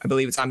Gem. I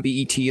believe it's on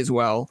BET as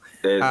well.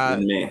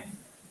 It's me.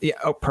 Yeah.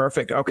 Oh,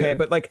 perfect. Okay, yeah.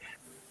 But like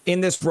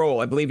in this role,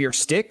 I believe you're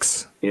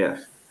Styx.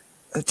 Yes.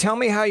 Tell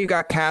me how you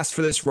got cast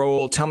for this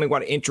role. Tell me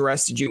what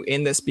interested you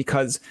in this,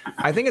 because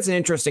I think it's an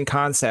interesting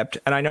concept,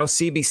 and I know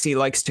CBC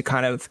likes to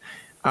kind of,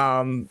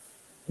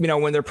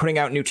 when they're putting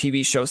out new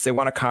TV shows, they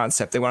want a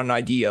concept, they want an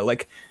idea.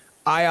 Like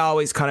I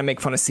always kind of make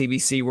fun of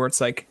CBC, where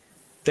it's like,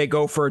 they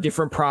go for a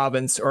different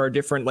province or a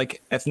different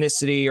like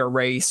ethnicity or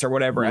race or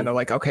whatever. And they're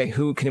like, okay,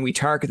 who can we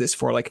target this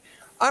for? Like,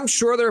 I'm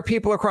sure there are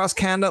people across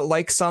Canada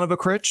like Son of a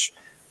Critch,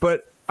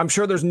 but I'm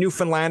sure there's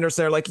Newfoundlanders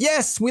that are like,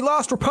 yes, we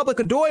lost Republic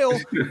of Doyle,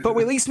 but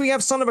at least we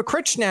have Son of a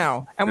Critch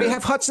now. And we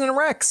have Hudson and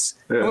Rex.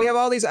 And we have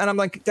all these. And I'm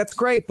like, that's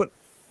great. But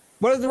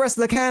what does the rest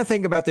of the Canada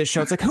think about this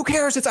show? It's like, who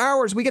cares? It's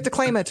ours. We get to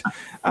claim it.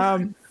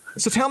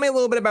 So tell me a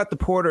little bit about the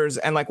Porters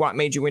and like what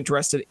made you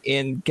interested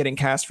in getting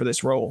cast for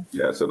this role.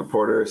 Yeah, so the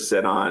Porters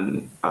set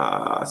in the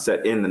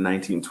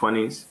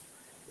 1920s.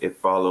 It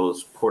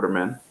follows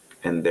Portermen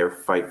and their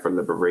fight for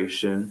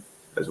liberation,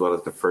 as well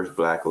as the first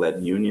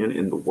Black-led union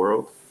in the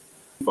world.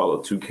 We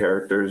follow two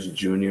characters,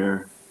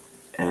 Junior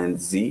and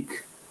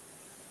Zeke.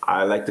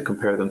 I like to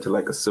compare them to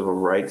like a civil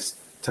rights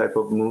type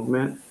of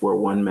movement, where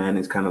one man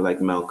is kind of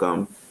like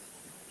Malcolm.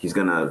 He's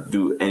gonna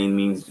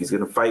he's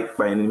gonna fight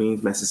by any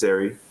means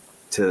necessary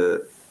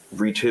to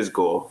reach his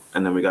goal.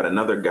 And then we got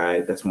another guy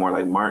that's more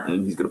like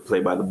Martin. He's going to play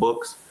by the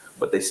books,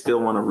 but they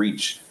still want to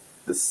reach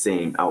the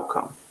same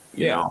outcome,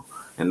 you know?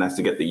 And that's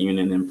to get the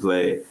union in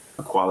play,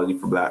 equality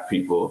for Black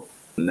people,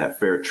 and that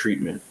fair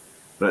treatment.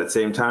 But at the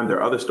same time, there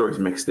are other stories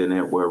mixed in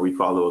it where we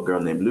follow a girl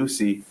named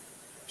Lucy.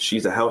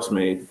 She's a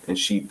housemaid, and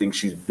she thinks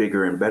she's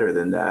bigger and better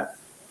than that.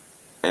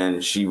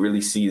 And she really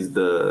sees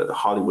the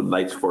Hollywood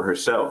lights for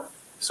herself.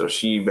 So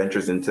she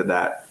ventures into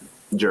that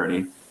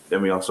journey.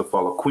 Then we also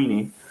follow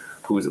Queenie,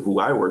 who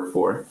I work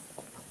for.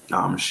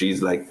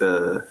 She's like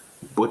the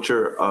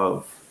butcher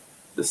of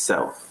the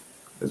South,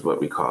 is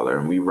what we call her.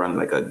 And we run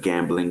like a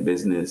gambling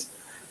business.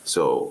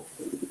 So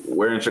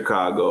we're in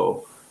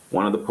Chicago.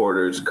 One of the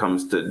Porters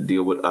comes to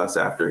deal with us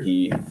after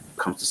he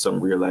comes to some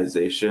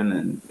realization.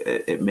 And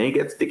it may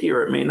get sticky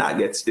or it may not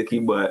get sticky,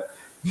 but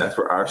that's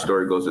where our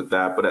story goes with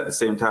that. But at the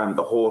same time,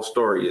 the whole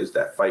story is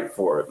that fight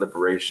for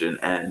liberation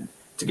and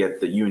to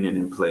get the union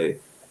in play.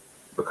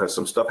 Because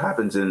some stuff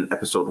happens in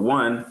episode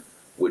 1,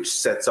 which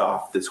sets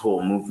off this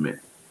whole movement.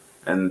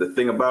 And the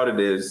thing about it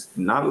is,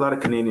 not a lot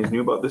of Canadians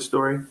knew about this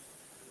story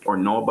or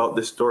know about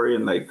this story.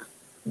 And like,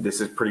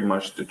 this is pretty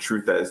much the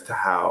truth as to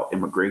how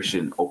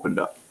immigration opened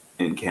up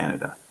in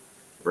Canada,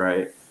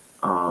 right?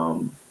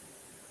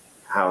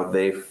 How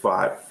they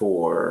fought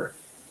for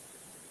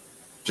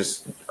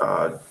just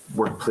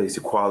workplace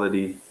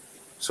equality.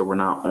 So we're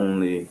not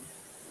only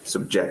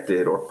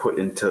subjected or put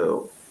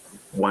into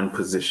one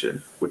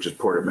position, which is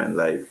porterman.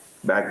 Like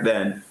back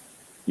then,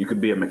 you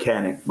could be a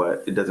mechanic,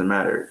 but it doesn't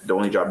matter. The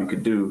only job you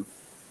could do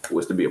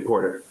was to be a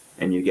porter,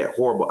 and you get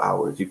horrible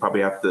hours. You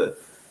probably have to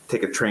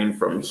take a train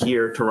from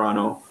here,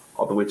 Toronto,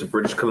 all the way to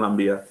British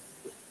Columbia,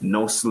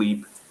 no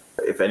sleep.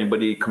 If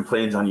anybody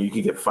complains on you, you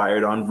could get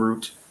fired en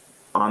route.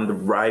 On the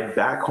ride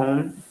back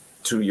home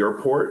to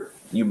your port,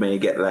 you may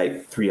get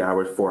like 3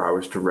 hours, 4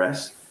 hours to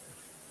rest.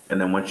 And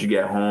then once you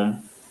get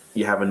home,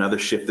 you have another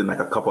shift in like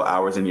a couple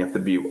hours, and you have to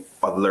be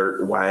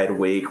alert, wide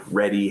awake,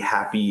 ready,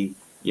 happy,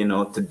 you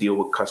know, to deal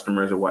with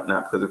customers or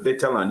whatnot. Because if they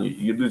tell on you,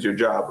 you lose your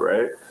job,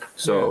 right?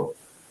 So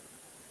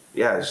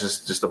yeah, it's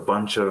just a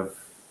bunch of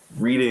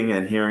reading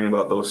and hearing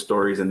about those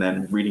stories, and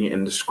then reading it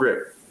in the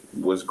script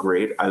was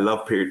great. I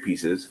love period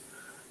pieces.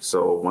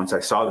 So once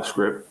I saw the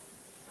script,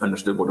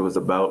 understood what it was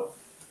about,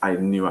 I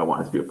knew I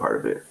wanted to be a part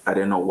of it. I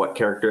didn't know what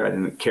character. I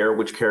didn't care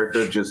which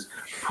character. Just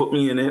put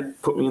me in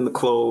it, put me in the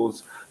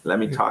clothes, let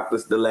me talk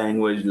the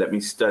language, let me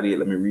study it,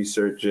 let me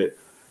research it.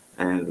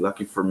 And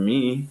lucky for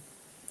me,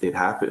 it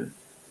happened.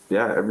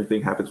 Yeah,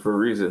 everything happens for a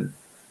reason.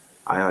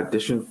 I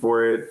auditioned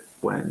for it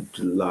when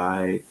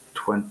July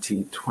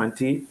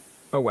 2020.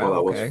 Oh, wow. While I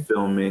was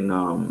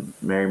filming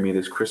Marry Me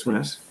This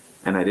Christmas.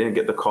 And I didn't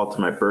get the call to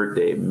my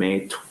birthday,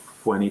 May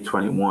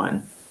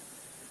 2021.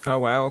 Oh,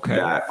 wow. Okay.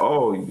 That,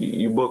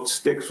 you booked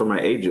sticks from my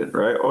agent,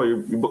 right? Oh, you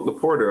booked the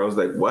porter. I was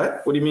like,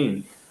 what? What do you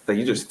mean? Like,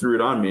 you just threw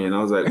it on me. And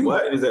I was like,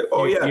 what? And he's like,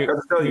 oh, yeah, I got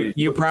to tell you.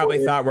 You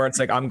probably thought where it's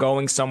like, I'm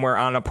going somewhere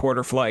on a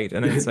porter flight.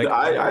 And it's like,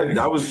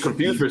 I was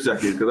confused for a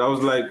second, because I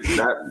was like,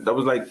 that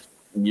was like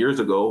years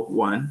ago,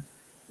 one.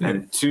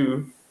 And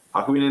two,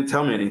 how come you didn't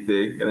tell me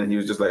anything? And then he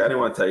was just like, I didn't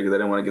want to tell you because I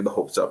didn't want to get the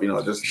hopes up. You know,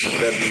 I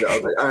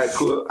was like, all right,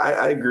 cool.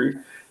 I agree.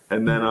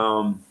 And then,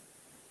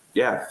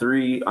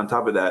 three, on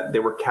top of that, they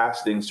were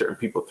casting certain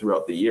people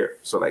throughout the year.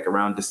 So like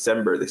around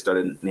December, they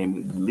started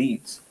naming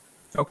leads.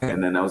 Okay.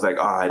 And then I was like,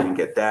 I didn't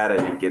get that.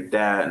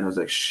 And I was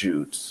like,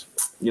 shoot,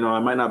 you know, I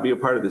might not be a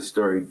part of this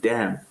story.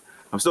 Damn,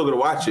 I'm still going to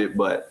watch it,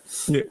 but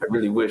I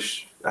really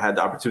wish I had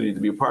the opportunity to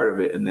be a part of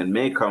it. And then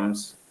May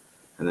comes,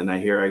 and then I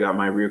hear I got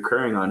my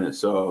reoccurring on it.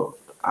 So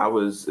I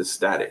was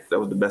ecstatic. That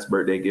was the best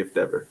birthday gift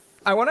ever.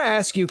 I want to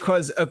ask you,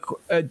 because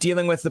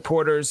dealing with the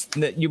porters,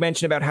 that you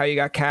mentioned about how you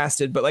got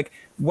casted, but like,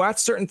 what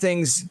certain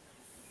things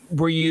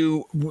were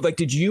you like?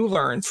 Did you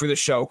learn through the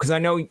show? Because I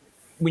know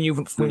when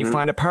you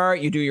find a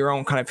part, you do your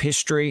own kind of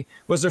history.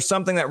 Was there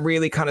something that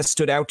really kind of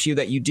stood out to you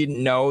that you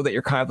didn't know, that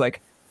you're kind of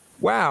like,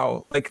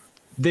 wow, like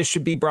this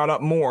should be brought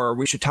up more, or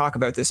we should talk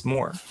about this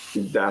more?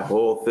 That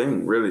whole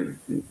thing, really,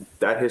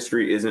 that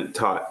history isn't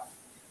taught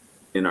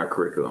in our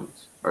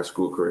curriculums, our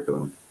school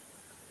curriculum.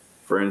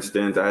 For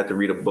instance, I had to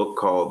read a book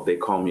called They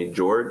Call Me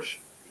George.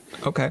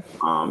 Okay.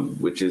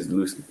 Which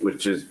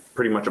is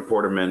pretty much a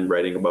porterman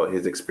writing about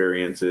his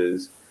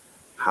experiences,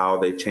 how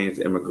they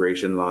changed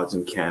immigration laws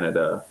in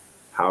Canada,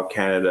 how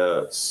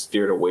Canada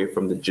steered away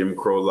from the Jim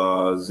Crow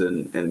laws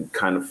and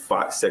kind of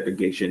fought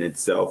segregation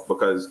itself.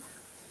 Because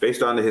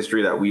based on the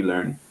history that we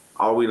learn,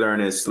 all we learn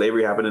is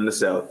slavery happened in the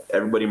South.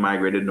 Everybody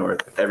migrated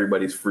north.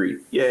 Everybody's free.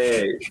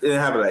 Yay. It didn't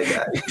happen like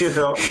that. You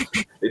know,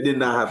 it did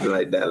not happen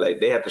like that. Like,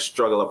 they had to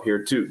struggle up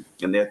here too,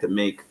 and they had to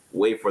make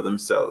way for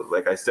themselves.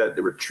 Like I said,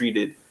 they were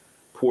treated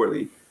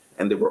poorly,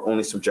 and they were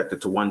only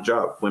subjected to one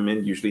job.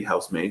 Women, usually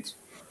housemaids,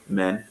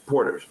 men,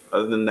 porters.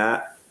 Other than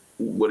that,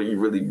 what are you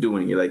really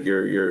doing?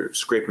 You're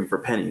scraping for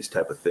pennies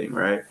type of thing,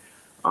 right?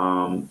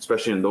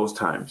 Especially in those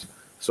times.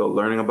 So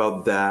learning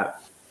about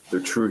that,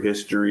 the true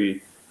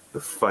history, the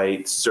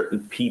fights,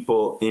 certain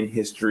people in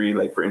history.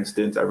 Like, for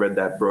instance, I read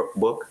that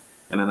book,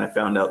 and then I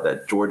found out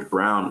that George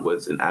Brown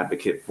was an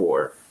advocate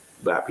for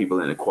Black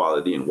people and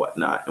equality and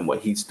whatnot, and what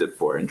he stood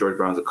for. And George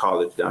Brown's a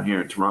college down here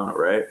in Toronto,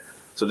 right?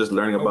 So just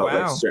learning about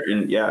like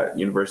certain,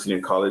 university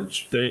and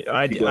college.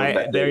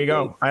 There you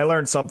go. I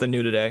learned something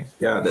new today.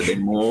 Yeah, that they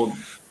mold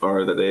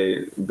or that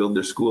they build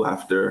their school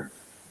after,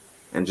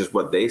 and just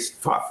what they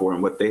fought for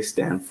and what they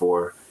stand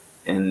for.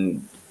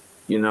 And,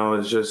 you know,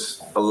 it's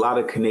just a lot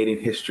of Canadian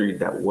history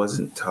that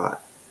wasn't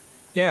taught.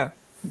 Yeah.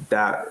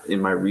 That, in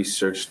my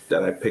research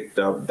that I picked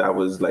up, that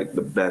was like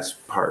the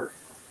best part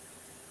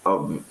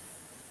of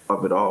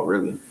it all,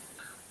 really.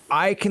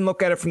 I can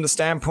look at it from the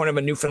standpoint of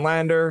a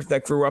Newfoundlander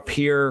that grew up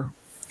here,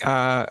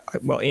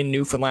 in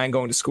Newfoundland,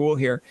 going to school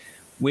here.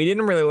 We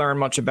didn't really learn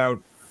much about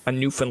a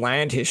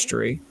Newfoundland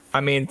history.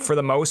 I mean, for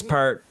the most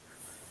part,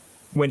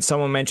 when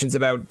someone mentions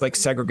about like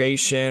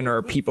segregation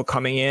or people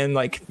coming in,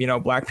 like, you know,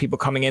 Black people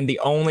coming in, the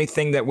only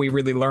thing that we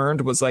really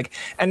learned was like,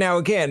 and now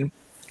again,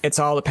 it's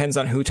all depends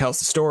on who tells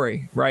the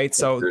story, right?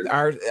 So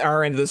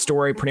our end of the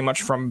story, pretty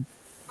much from,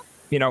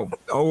 you know,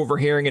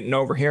 overhearing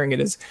it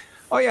is,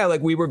 oh yeah,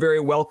 like we were very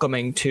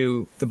welcoming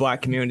to the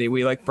Black community.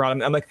 We like brought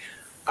them. I'm like,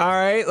 all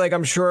right, like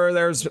I'm sure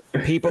there's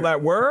people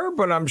that were,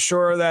 but I'm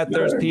sure that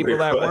there's people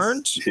that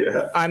weren't.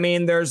 Yeah. I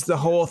mean, there's the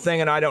whole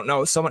thing, and I don't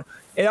know.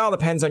 It all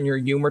depends on your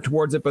humor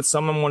towards it. But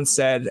someone once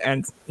said,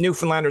 and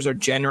Newfoundlanders are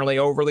generally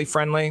overly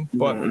friendly,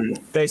 but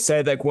they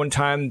said like one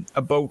time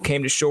a boat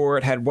came to shore,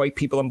 it had white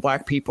people and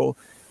Black people.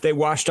 They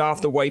washed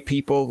off the white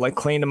people, like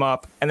cleaned them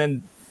up, and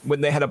then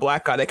when they had a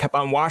black guy, they kept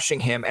on washing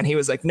him, and he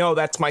was like, no,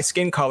 that's my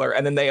skin color.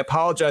 And then they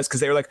apologized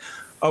because they were like,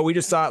 oh, we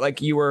just thought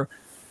like you were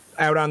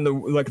out on the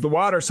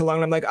water so long.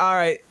 And I'm like, all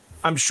right,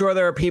 I'm sure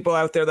there are people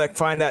out there that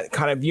find that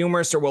kind of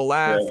humorous or will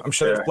laugh. Yeah, I'm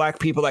sure there's black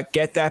people that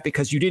get that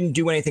because you didn't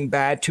do anything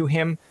bad to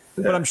him.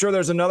 Yeah. But I'm sure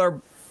there's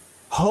another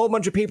whole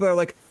bunch of people that are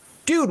like,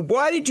 dude,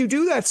 why did you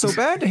do that so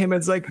bad to him?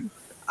 It's like,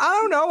 I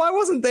don't know. I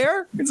wasn't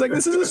there. It's like,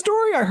 this is a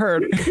story I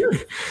heard.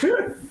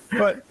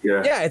 But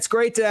yeah, it's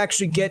great to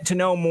actually get to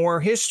know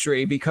more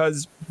history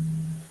because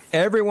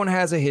everyone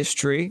has a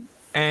history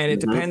and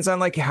it depends on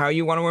like how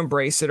you want to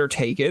embrace it or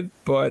take it.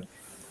 But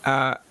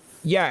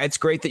yeah, it's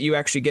great that you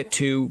actually get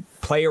to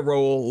play a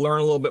role, learn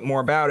a little bit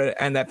more about it,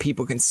 and that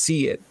people can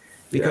see it.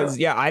 Because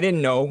yeah, I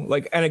didn't know.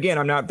 Like, and again,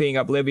 I'm not being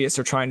oblivious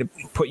or trying to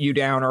put you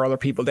down or other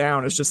people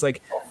down. It's just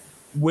like,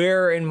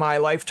 where in my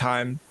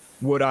lifetime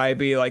would I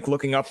be like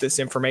looking up this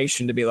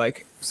information to be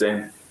like,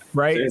 same,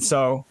 right? Same.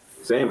 So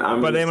same.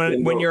 But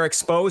then when you're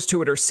exposed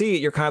to it or see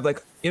it, you're kind of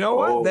like, you know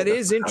what? That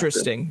is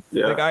interesting.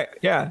 Yeah.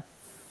 Like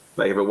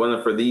Like if it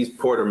wasn't for these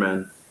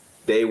Portermen,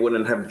 they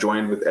wouldn't have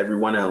joined with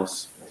everyone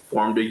else,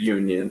 formed a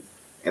union,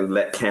 and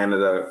let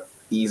Canada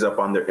ease up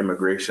on their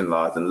immigration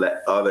laws and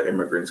let other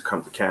immigrants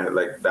come to Canada.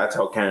 Like that's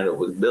how Canada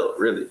was built,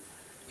 really.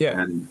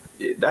 Yeah. And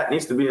that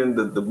needs to be in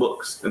the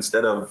books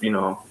instead of,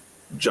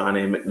 John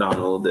A.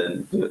 MacDonald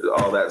and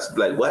all that's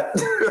like, what?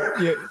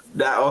 Yeah.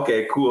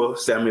 Okay, cool.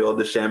 Samuel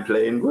de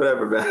Champlain,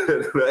 whatever,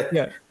 man. Right?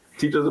 Yeah.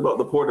 Teach us about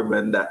the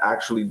Portermen that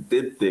actually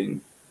did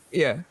things.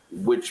 Yeah.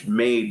 Which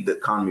made the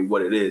economy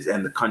what it is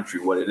and the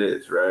country what it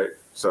is, right?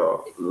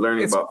 So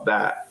learning about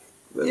that.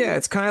 Yeah,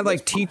 it's kind of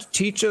like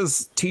teach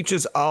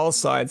us all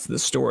sides of the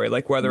story,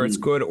 like whether it's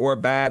good or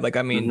bad. Like,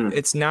 I mean,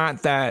 it's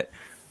not that.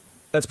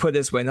 Let's put it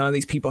this way. None of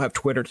these people have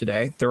Twitter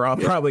today. They're all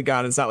probably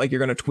gone. It's not like you're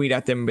going to tweet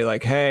at them and be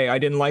like, hey, I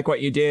didn't like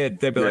what you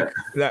did. They'd be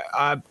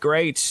like,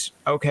 great.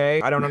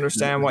 Okay. I don't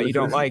understand what you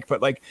don't like.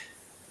 But like,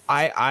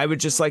 I would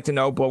just like to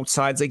know both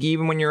sides. Like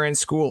even when you're in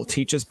school,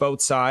 teach us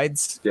both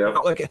sides. Yeah.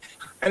 Like,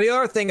 and the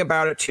other thing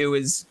about it too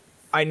is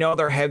I know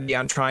they're heavy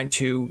on trying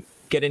to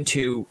get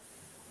into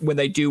when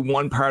they do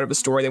one part of a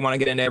story, they want to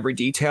get into every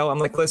detail. I'm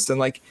like, listen,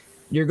 like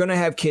you're going to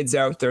have kids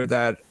out there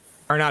that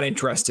are not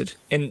interested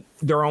in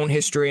their own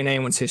history and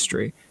anyone's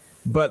history.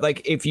 But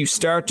like, if you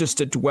start just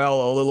to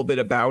dwell a little bit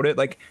about it,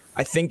 like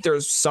I think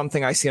there's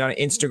something I seen on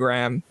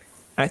Instagram and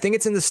I think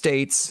it's in the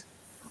States.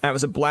 And it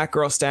was a black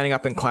girl standing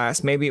up in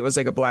class. Maybe it was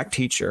like a black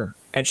teacher.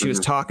 And she was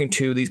talking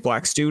to these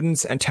black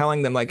students and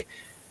telling them like,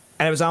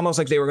 and it was almost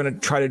like they were going to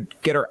try to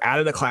get her out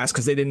of the class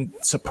because they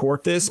didn't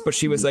support this. But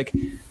she was like,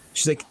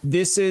 she's like,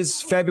 this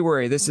is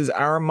February. This is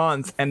our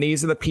month. And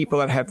these are the people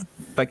that have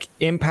like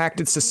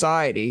impacted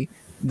society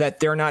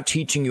that they're not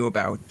teaching you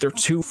about. They're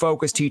too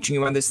focused teaching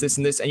you on this, this,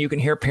 and this. And you can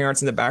hear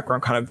parents in the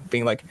background kind of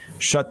being like,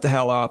 shut the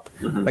hell up,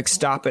 like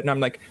stop it. And I'm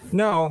like,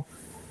 no,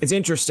 it's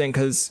interesting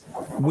because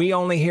we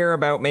only hear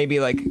about maybe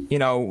like,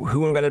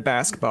 who invented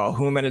basketball,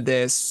 who invented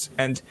this.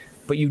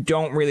 But you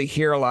don't really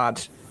hear a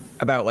lot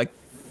about like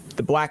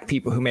the black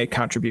people who made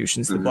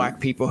contributions, the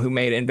black people who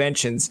made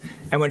inventions.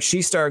 And when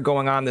she started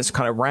going on this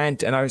kind of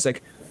rant and I was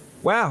like,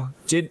 wow,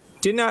 did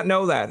not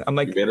know that. I'm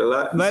like,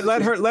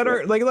 let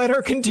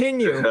her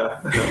continue.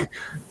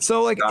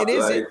 So like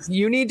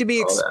you need to be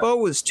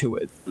exposed to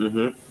it.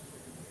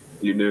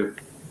 You do.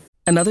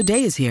 Another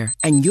day is here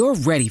and you're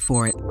ready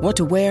for it. What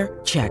to wear?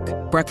 Check.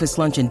 Breakfast,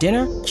 lunch, and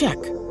dinner? Check.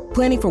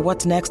 Planning for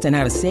what's next and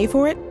how to save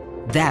for it?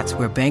 That's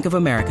where Bank of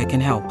America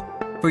can help.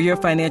 For your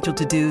financial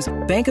to-dos,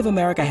 Bank of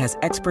America has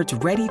experts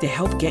ready to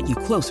help get you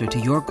closer to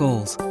your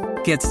goals.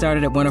 Get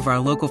started at one of our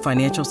local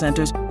financial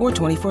centers or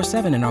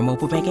 24/7 in our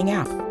mobile banking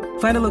app.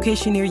 Find a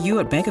location near you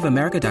at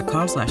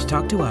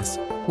bankofamerica.com/talktous.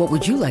 What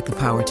would you like the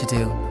power to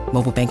do?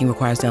 Mobile banking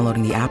requires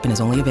downloading the app and is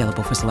only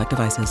available for select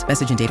devices.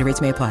 Message and data rates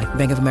may apply.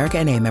 Bank of America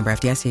N.A., member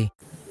FDIC.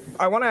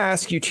 I want to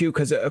ask you too,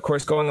 because of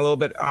course, going a little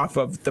bit off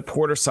of the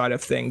Porter side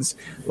of things,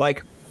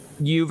 like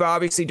you've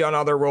obviously done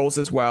other roles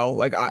as well.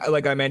 Like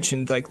I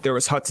mentioned, like there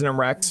was Hudson and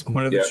Rex,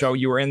 one of the show.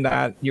 You were in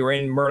that. You were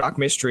in Murdoch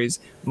Mysteries.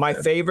 My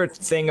favorite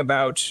thing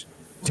about,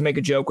 to make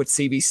a joke with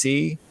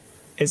CBC,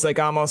 is like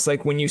almost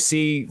like when you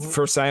see,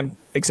 for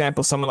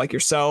example, someone like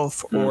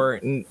yourself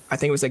or I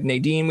think it was like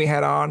Nadine we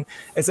had on.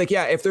 It's like,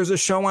 yeah, if there's a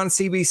show on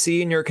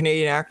CBC and you're a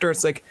Canadian actor,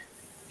 it's like,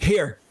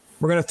 here,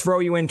 we're going to throw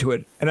you into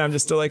it. And I'm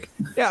just still like,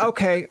 yeah,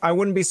 okay. I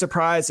wouldn't be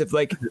surprised if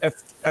like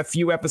a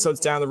few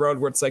episodes down the road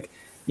where it's like,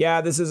 yeah,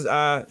 this is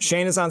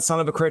Shane is on Son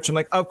of a Critch. I'm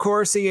like, of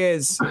course he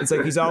is. It's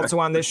like he's also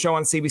on this show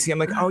on CBC. I'm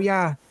like, oh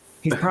yeah,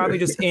 he's probably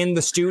just in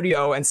the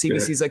studio and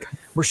CBC's like,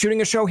 we're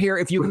shooting a show here.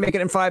 If you can make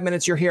it in 5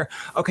 minutes, you're here.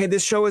 Okay,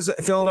 this show is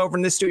filmed over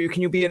in this studio.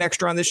 Can you be an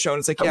extra on this show? And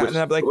it's like, yeah. And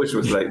I'm like, I wish it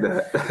was like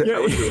that. I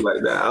wish it was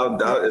like that. I'll,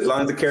 as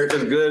long as the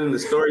character's good and the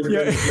story's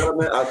good,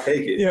 I'll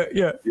take it.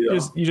 Yeah.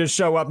 You just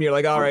show up and you're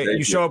like, all right.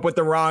 You show up with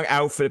the wrong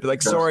outfit. Be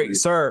like, sorry,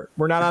 sir,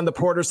 we're not on the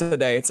Porters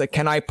today. It's like,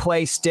 can I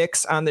play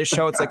Styx on this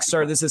show? It's like,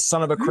 sir, this is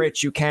Son of a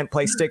Critch. You can't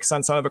play Styx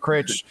on Son of a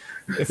Critch.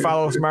 It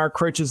follows Mark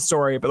Critch's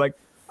story. But like,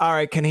 all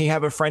right, can he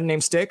have a friend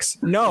named Styx?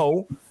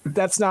 No,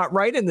 that's not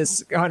right in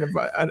this kind of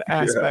an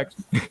aspect.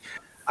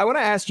 I want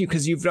to ask you,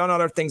 because you've done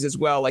other things as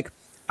well. Like,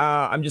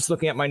 I'm just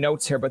looking at my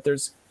notes here, but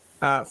there's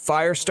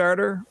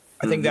Firestarter.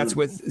 I think that's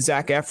with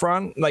Zac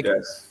Efron. Like,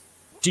 Yes.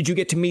 did you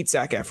get to meet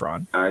Zac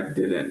Efron? I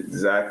didn't.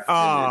 Zach.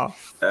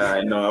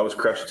 I know I was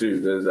crushed too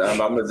because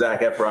I'm a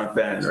Zac Efron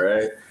fan,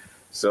 right?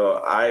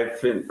 So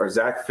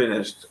Zach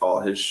finished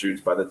all his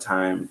shoots by the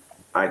time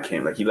I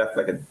came. Like he left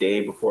like a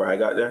day before I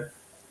got there.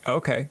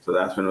 Okay. So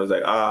that's when it was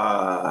like,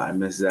 I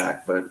miss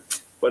Zach, but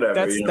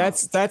whatever.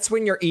 That's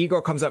when your ego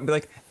comes up and be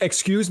like,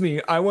 excuse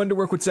me, I wanted to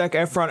work with Zac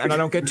Efron and I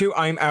don't get to.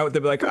 I'm out.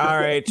 They'll be like, all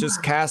right,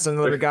 just cast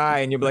another guy,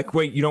 and you'll be like,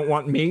 wait, you don't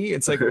want me?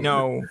 It's like,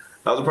 no.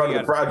 I was a part of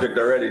the project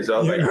already, so I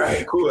was like, all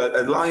right, cool.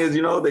 As long as,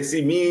 they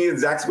see me and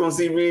Zach's going to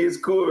see me, it's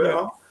cool,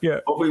 man. Yeah.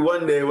 Hopefully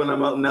one day when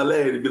I'm out in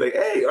LA, they'd be like,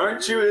 hey,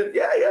 aren't you in?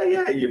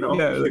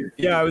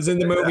 Yeah, I was in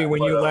the movie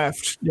when you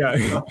left.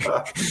 Yeah.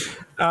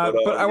 But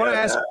I want to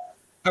ask...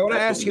 I want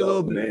to ask you a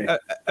little bit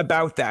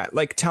about that.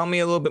 Like, tell me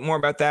a little bit more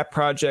about that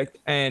project.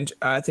 And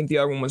I think the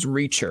other one was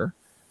Reacher.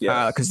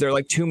 Because they're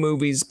like two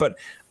movies. But,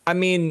 I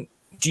mean,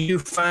 do you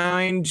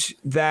find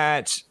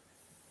that...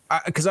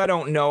 Because I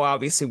don't know,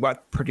 obviously,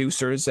 what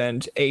producers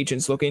and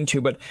agents look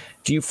into. But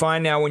do you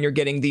find now when you're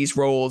getting these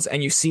roles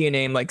and you see a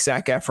name like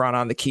Zac Efron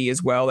on the key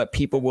as well, that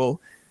people will...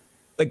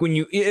 Like,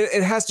 when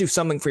it has to do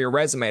something for your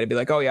resume to be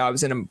like, oh, yeah, I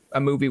was in a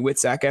movie with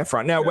Zac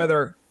Efron. Now,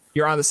 whether...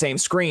 you're on the same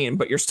screen,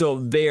 but you're still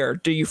there.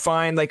 Do you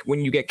find like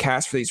when you get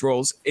cast for these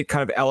roles, it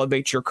kind of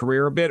elevates your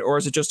career a bit, or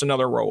is it just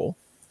another role?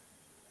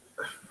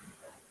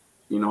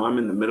 I'm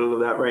in the middle of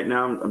that right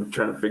now. I'm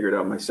trying to figure it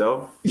out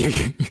myself.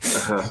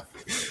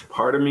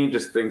 Part of me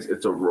just thinks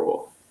it's a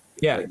role.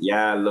 Yeah. Like,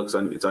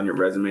 it's on your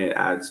resume. It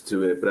adds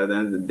to it. But at the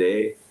end of the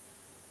day,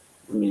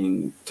 I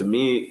mean, to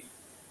me,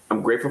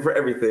 I'm grateful for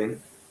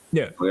everything.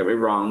 Yeah. Don't get me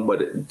wrong.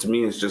 But to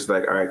me, it's just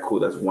like, all right, cool.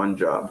 That's one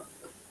job.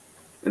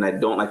 And I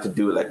don't like to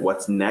do it like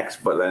what's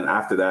next. But then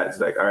after that, it's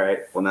like, all right,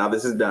 well, now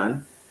this is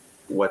done.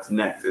 What's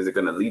next? Is it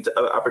going to lead to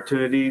other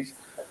opportunities?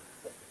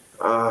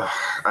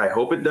 I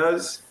hope it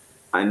does.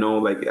 I know,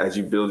 like, as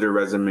you build your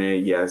resume,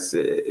 yes,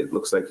 it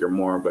looks like you're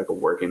more of like a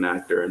working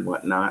actor and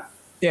whatnot.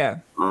 Yeah.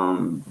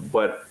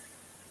 But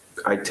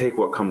I take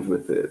what comes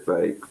with it.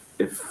 Like,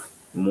 if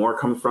more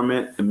comes from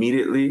it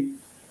immediately,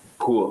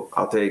 cool,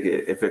 I'll take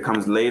it. If it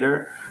comes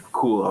later,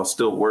 cool, I'll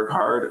still work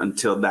hard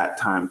until that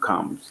time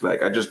comes.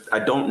 Like, I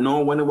don't know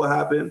when it will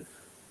happen,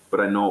 but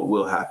I know it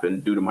will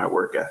happen due to my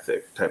work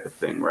ethic type of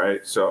thing,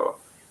 right? So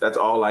that's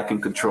all I can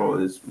control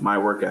is my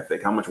work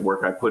ethic, how much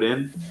work I put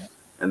in,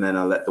 and then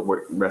I'll let the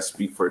rest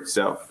speak for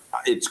itself.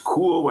 It's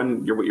cool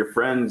when you're with your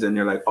friends and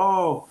you're like,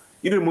 oh,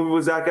 you did a movie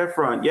with Zac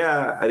Efron.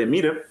 Yeah, I didn't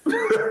meet him.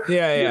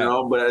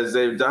 Yeah. But at the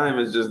same time,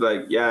 it's just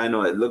like, yeah, I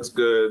know it looks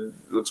good.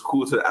 It looks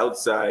cool to the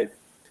outside.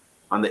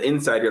 On the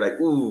inside, you're like,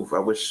 ooh, I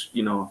wish,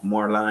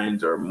 more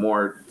lines or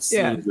more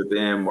scenes with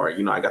him, or,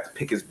 I got to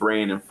pick his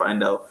brain and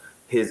find out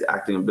his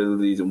acting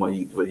abilities and what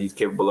he's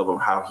capable of and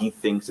how he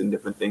thinks in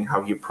different things,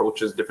 how he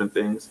approaches different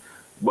things.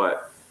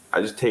 But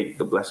I just take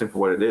the blessing for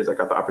what it is. I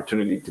got the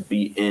opportunity to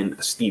be in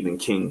a Stephen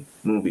King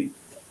movie.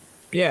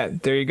 Yeah,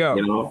 there you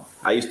go.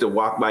 I used to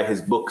walk by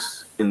his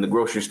books in the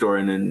grocery store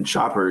and in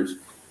Shoppers,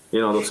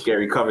 those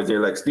scary covers. They're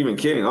like, Stephen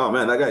King, oh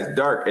man, that guy's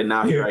dark. And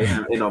now here I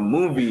am in a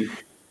movie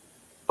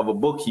of a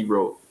book he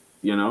wrote,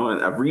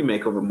 and a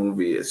remake of a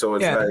movie. So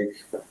it's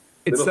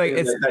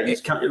you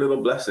just count your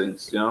little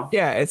blessings,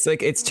 Yeah, it's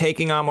like it's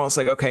taking almost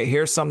like, okay,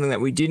 here's something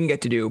that we didn't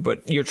get to do,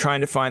 but you're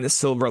trying to find the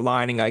silver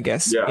lining, I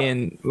guess.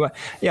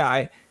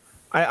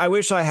 I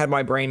wish I had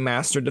my brain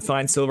mastered to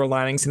find silver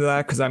linings into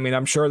that, because I mean,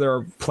 I'm sure there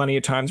are plenty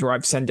of times where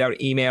I've sent out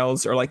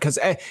emails or like, because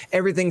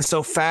everything's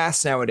so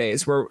fast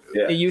nowadays, where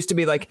it used to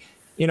be like,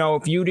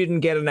 if you didn't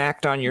get an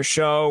act on your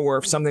show or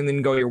if something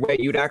didn't go your way,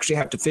 you'd actually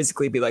have to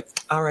physically be like,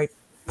 all right,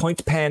 point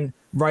to pen,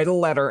 write a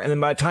letter. And then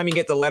by the time you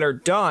get the letter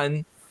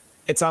done,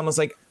 it's almost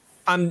like,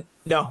 I'm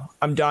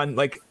done.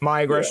 Like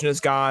my aggression is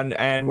gone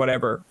and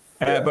whatever.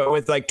 But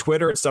with like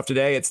Twitter and stuff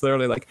today, it's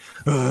literally like,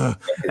 ugh.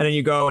 And then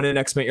you go and the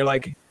next minute you're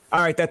like, all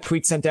right, that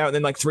tweet sent out. And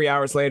then like 3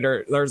 hours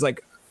later, there's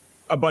like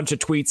a bunch of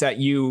tweets at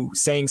you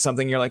saying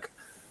something. You're like,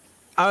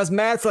 I was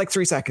mad for like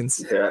 3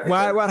 seconds.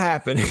 Yeah. What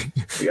happened?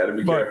 You got to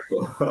be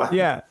careful.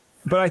 Yeah.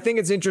 But I think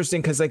it's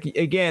interesting because, like,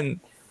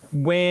 again,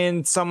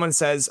 when someone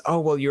says, oh,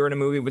 well, you're in a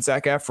movie with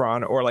Zac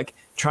Efron, or like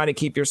trying to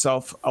keep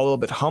yourself a little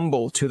bit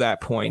humble to that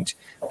point.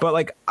 But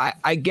like,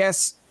 I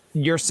guess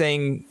you're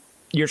saying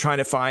you're trying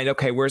to find,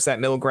 okay, where's that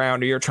middle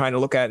ground? Or you're trying to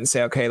look at it and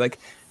say, okay, like,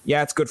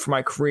 yeah, it's good for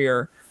my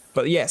career.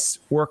 But yes,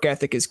 work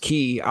ethic is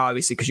key,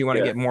 obviously, because you want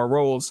to get more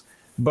roles.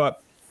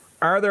 But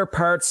are there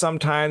parts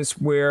sometimes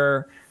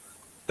where,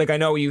 like, I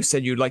know you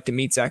said you'd like to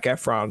meet Zac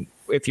Efron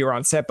if you were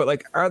on set, but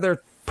like, are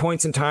there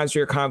points and times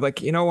where you're kind of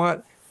like, you know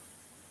what?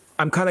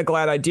 I'm kind of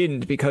glad I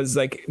didn't, because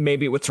like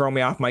maybe it would throw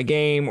me off my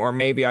game, or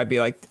maybe I'd be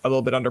like a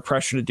little bit under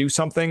pressure to do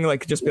something,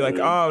 like just be like,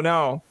 oh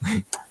no.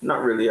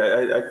 Not really.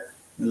 I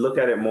look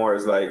at it more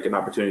as like an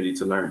opportunity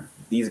to learn.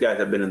 These guys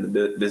have been in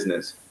the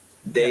business.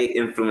 They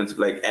influence,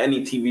 like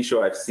any TV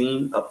show I've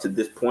seen up to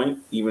this point,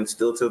 even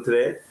still till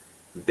today,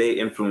 they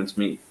influence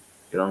me.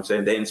 You know what I'm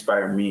saying? They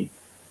inspire me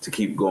to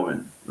keep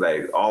going.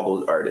 Like all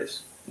those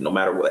artists, no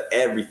matter what,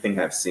 everything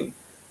I've seen.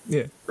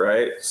 Yeah.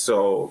 Right.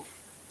 So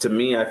to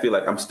me, I feel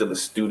like I'm still a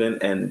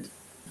student, and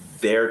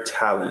their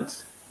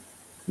talent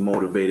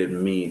motivated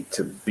me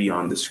to be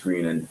on the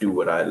screen and do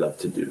what I love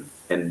to do,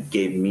 and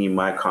gave me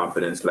my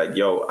confidence. Like,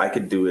 yo, I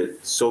could do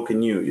it. So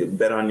can you. You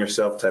bet on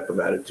yourself type of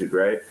attitude.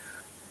 Right.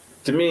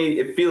 To me,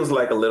 it feels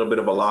like a little bit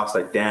of a loss.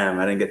 Like, damn,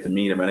 I didn't get to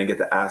meet him. I didn't get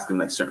to ask him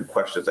like certain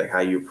questions, like how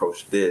you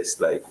approach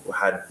this, like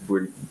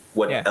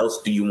what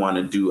else do you want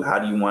to do? How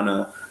do you want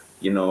to,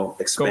 you know,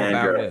 expand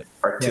your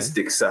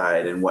artistic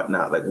side and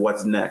whatnot? Like,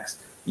 what's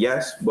next?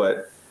 Yes,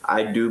 but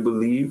I do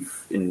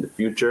believe in the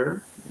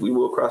future we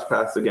will cross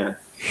paths again.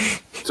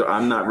 So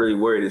I'm not really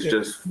worried. It's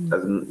just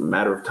as a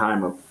matter of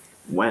time of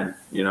when,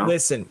 you know.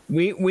 Listen,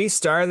 we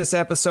started this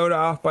episode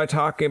off by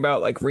talking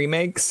about like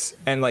remakes,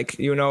 and like,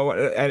 you know,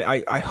 and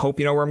I hope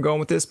you know where I'm going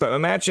with this, but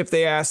imagine if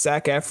they asked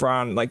Zac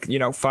Efron, like, you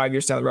know, 5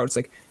 years down the road, it's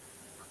like,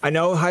 I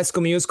know High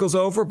School Musical's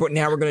over, but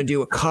now we're going to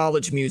do a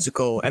college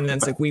musical, and then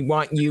it's like, we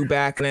want you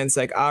back, and then it's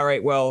like, all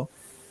right, well,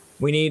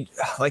 we need,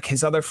 like,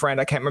 his other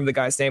friend, I can't remember the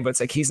guy's name, but it's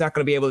like, he's not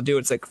going to be able to do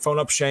it. It's like, phone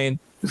up Shane.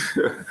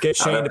 Get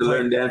Shane I'd have to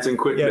learn dancing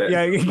quick.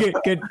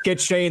 Get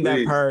Shane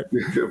that part.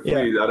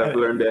 Please, I'd have to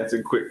learn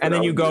dancing quick. And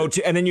then you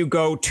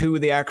go to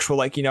the actual,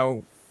 like, you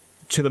know,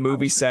 to the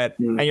movie set,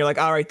 and you're like,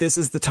 all right, this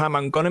is the time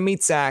I'm gonna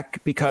meet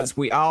Zach, because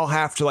we all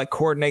have to like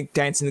coordinate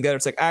dancing together.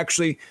 It's like,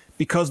 actually,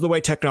 because of the way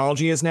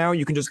technology is now,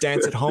 you can just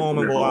dance at home,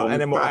 and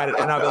then we'll add it.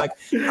 And I'll be like,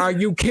 are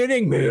you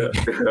kidding me?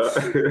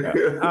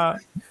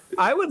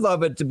 I would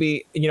love it to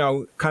be, you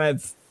know, kind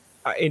of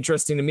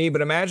interesting to me,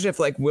 but imagine if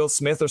like Will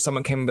Smith or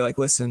someone came and be like,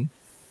 listen,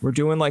 we're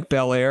doing like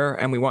Bel Air,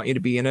 and we want you to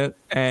be in it,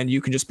 and you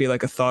can just be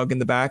like a thug in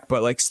the back,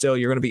 but like still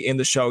you're going to be in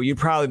the show. You'd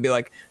probably be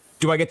like,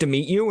 do I get to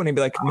meet you? And he'd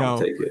be like, no. I'll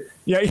take it.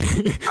 Yeah.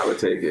 I would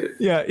take it.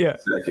 Yeah.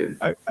 Second.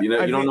 You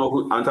don't know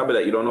who, on top of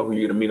that, you don't know who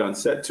you're going to meet on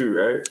set too,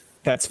 right?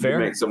 That's fair.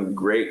 You make some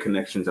great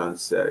connections on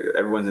set.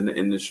 Everyone's in the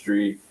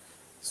industry,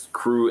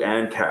 crew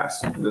and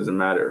cast. It doesn't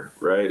matter,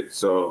 right?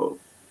 So,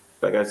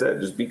 like I said,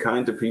 just be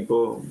kind to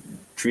people,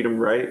 treat them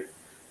right,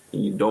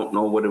 and you don't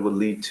know what it will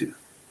lead to.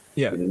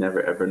 Yeah. You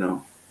never, ever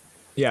know.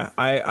 Yeah,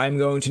 I'm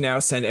going to now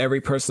send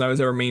every person I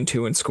was ever mean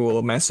to in school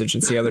a message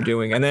and see how they're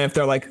doing. And then if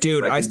they're like,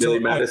 dude, like I still...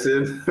 Billy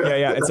Madison.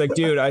 Yeah. It's like,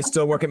 dude, I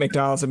still work at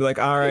McDonald's. I'd be like,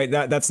 all right,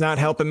 that's not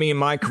helping me in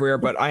my career,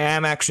 but I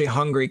am actually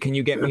hungry. Can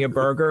you get me a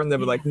burger? And they'll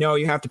be like, no,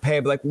 you have to pay.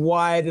 I'd be like,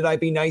 why did I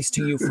be nice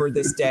to you for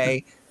this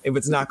day if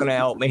it's not going to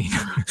help me?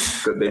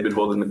 Because they've been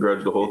holding the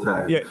grudge the whole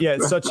time. Yeah.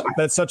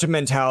 That's such a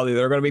mentality.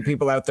 There are going to be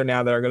people out there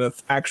now that are going to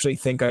actually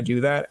think I do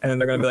that. And then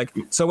they're going to be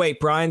like, so wait,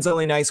 Brian's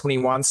only nice when he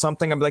wants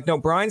something. I'm like, no,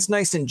 Brian's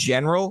nice in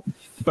general,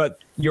 but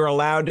you're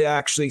allowed to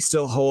actually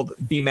still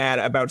be mad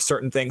about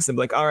certain things and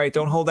be like, all right,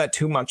 don't hold that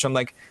too much. I'm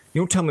like,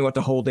 you don't tell me what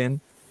to hold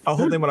in. I'll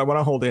hold in what I want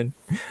to hold in.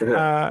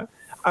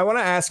 I want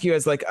to ask you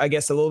as like, I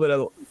guess a little bit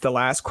of the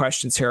last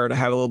questions here to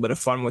have a little bit of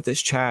fun with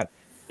this chat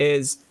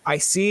is I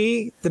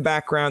see the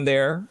background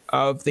there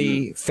of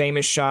the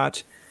famous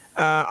shot.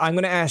 I'm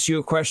going to ask you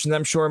a question that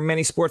I'm sure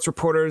many sports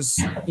reporters,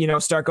 you know,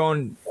 start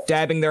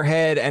dabbing their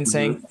head and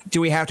saying,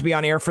 do we have to be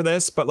on air for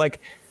this? But like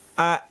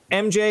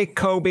MJ,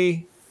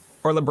 Kobe,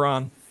 or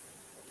LeBron?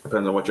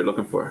 Depends on what you're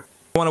looking for.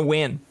 I want to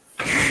win.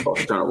 Oh,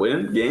 you're trying to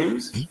win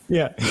games?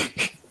 Yeah.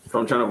 If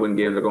I'm trying to win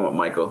games, I'm going with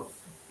Michael.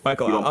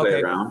 Michael, you don't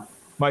play around.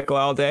 Michael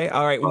all day.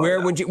 All right. Where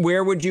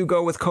would you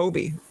go with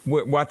Kobe?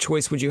 What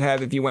choice would you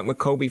have if you went with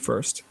Kobe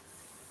first?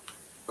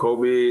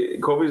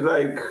 Kobe's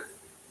like,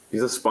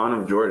 he's a spawn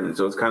of Jordan,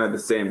 so it's kind of the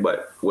same.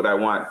 But would I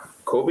want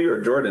Kobe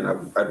or Jordan?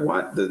 I'd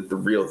want the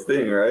real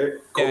thing, right?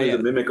 Kobe's a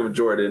mimic of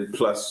Jordan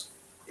plus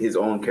his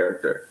own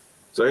character.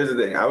 So here's the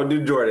thing. I would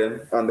do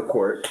Jordan on the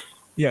court.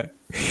 Yeah.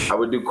 I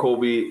would do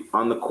Kobe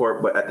on the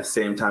court, but at the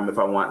same time, if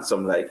I want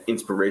some like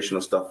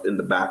inspirational stuff in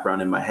the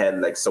background in my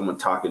head, like someone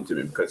talking to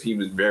me, because he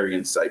was very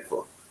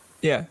insightful.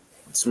 Yeah.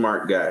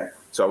 Smart guy.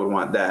 So I would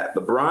want that.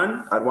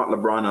 LeBron, I'd want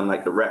LeBron on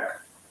like the rec,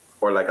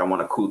 or like I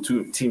want a cool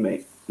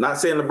teammate. Not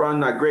saying LeBron's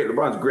not great.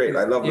 LeBron's great.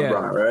 I love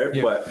LeBron, right?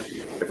 Yeah. But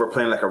if we're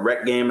playing like a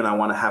rec game and I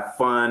want to have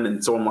fun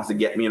and someone wants to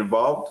get me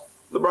involved,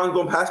 LeBron's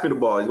going to pass me the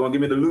ball. He's going to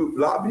give me the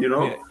lob, you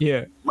know?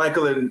 Yeah.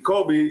 Michael and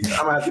Kobe, I'm going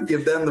to have to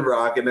give them the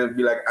rock and then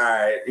be like, all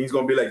right. He's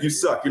going to be like, you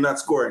suck. You're not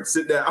scoring.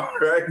 Sit down,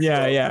 right?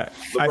 Yeah, so yeah.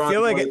 LeBron's I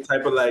feel like the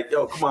type of like,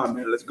 yo, come on,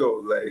 man. Let's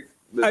go. Like,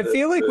 I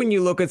feel like when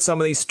you look at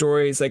some of these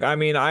stories, like, I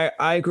mean,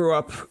 I grew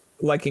up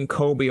liking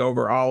Kobe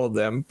over all of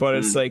them, but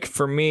it's like,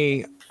 for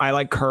me, I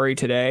like Curry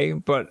today,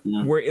 but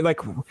we're like,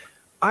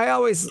 I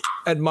always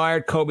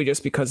admired Kobe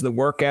just because of the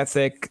work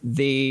ethic.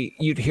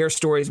 You'd hear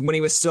stories when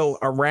he was still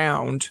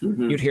around.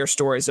 You'd hear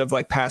stories of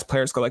like past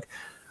players go like,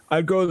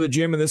 I'd go to the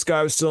gym and this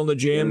guy was still in the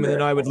gym, and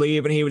then I would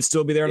leave and he would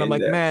still be there. And I'm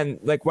like, man,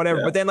 like whatever.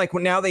 Yeah. But then like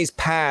now that he's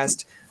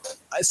passed,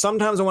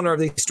 sometimes I wonder if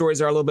these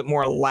stories are a little bit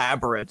more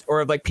elaborate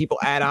or if like people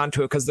add on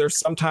to it. Cause there's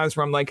sometimes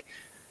where I'm like,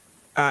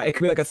 it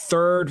could be like a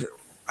third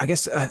I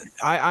guess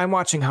I'm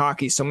watching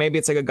hockey, so maybe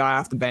it's like a guy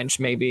off the bench,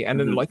 maybe, and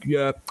then like,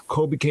 yeah,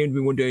 Kobe came to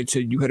me one day and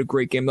said you had a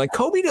great game. Like,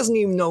 Kobe doesn't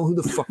even know who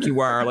the fuck you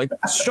are. Like,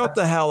 shut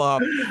the hell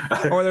up.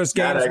 Or there's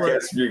games where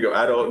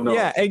I don't know.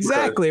 Yeah,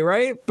 exactly,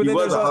 right. But he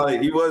was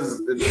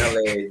in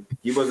LA.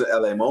 He was an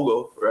LA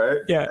mogul, right?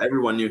 Yeah,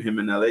 everyone knew him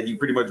in LA. He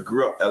pretty much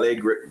grew up. LA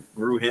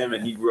grew him,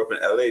 and he grew up in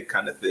LA,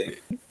 kind of thing.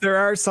 There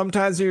are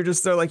sometimes you're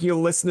just there, like,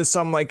 you'll listen to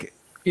some like,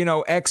 you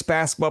know,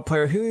 ex-basketball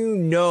player who you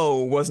know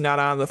was not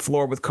on the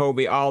floor with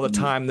Kobe all the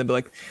time. They'll be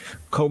like,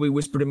 Kobe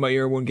whispered in my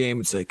ear one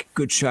game, it's like,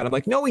 good shot. I'm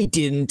like, no, he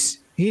didn't.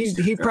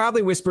 He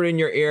probably whispered in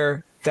your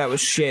ear that was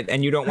shit,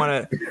 and you don't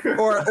want to.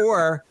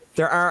 Or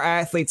there are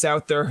athletes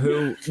out there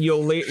who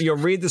you'll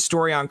read the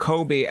story on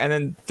Kobe, and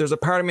then there's a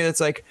part of me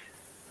that's like,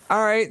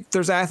 all right,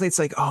 there's athletes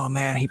like, oh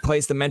man, he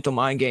plays the mental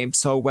mind game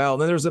so well.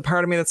 And then there's a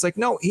part of me that's like,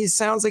 no, he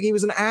sounds like he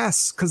was an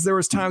ass, because there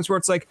was times where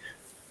it's like,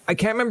 I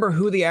can't remember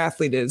who the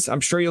athlete is. I'm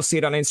sure you'll see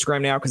it on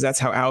Instagram now because that's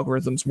how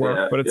algorithms work.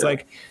 Yeah, but it's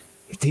like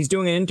he's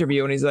doing an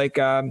interview and he's like,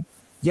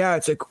 yeah,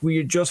 it's like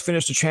we just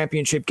finished a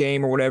championship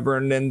game or whatever.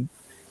 And then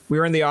we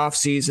were in the off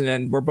season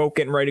and we're both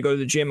getting ready to go to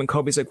the gym. And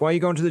Kobe's like, why are you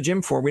going to the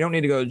gym for? We don't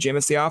need to go to the gym.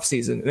 It's the off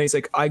season. And he's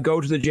like, I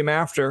go to the gym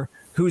after.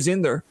 Who's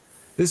in there?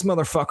 This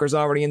motherfucker's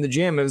already in the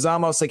gym. It was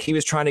almost like he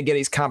was trying to get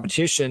his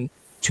competition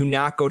to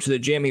not go to the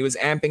gym. He was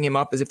amping him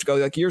up as if to go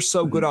like, you're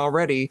so good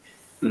already.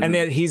 And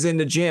then he's in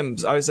the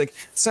gyms. I was like,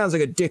 sounds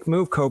like a dick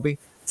move, Kobe.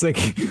 It's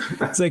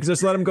like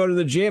just let him go to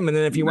the gym, and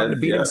then if you want to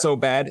beat him so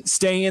bad,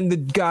 stay in the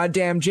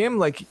goddamn gym,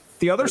 like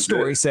the other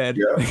story said.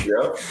 Yeah.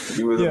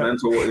 He was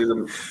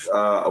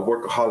a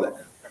workaholic.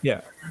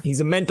 Yeah, he's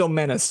a mental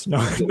menace. No.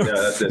 Yeah,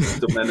 that's it.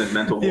 He's a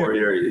mental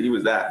warrior. He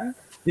was that.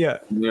 Yeah,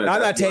 I'm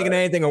not taking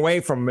anything away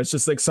from him. It's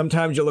just like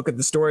sometimes you look at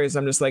the stories,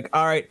 I'm just like,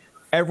 all right,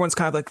 everyone's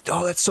kind of like,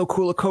 oh, that's so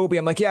cool of Kobe.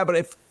 I'm like, yeah, but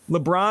if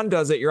LeBron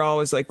does it, you're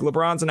always like,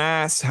 LeBron's an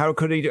ass. How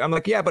could he do? I'm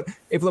like, yeah, but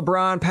if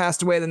LeBron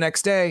passed away the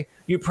next day,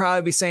 you'd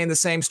probably be saying the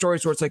same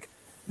stories where it's like,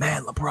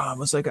 man, LeBron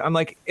was like, I'm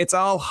like, it's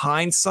all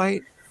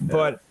hindsight,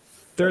 but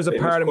there's a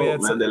part of me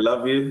that's man, they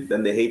love you,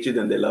 then they hate you,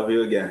 then they love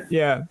you again.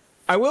 Yeah.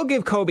 I will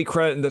give Kobe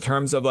credit in the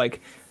terms of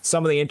like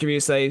some of the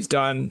interviews that he's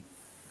done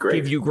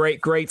give you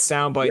great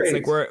sound bites,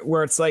 like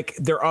where it's like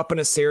they're up in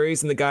a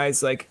series and the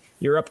guy's like,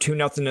 you're up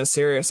 2-0 in a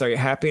series. Are you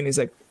happy? And he's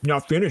like,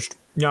 not finished.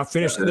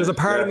 And there's a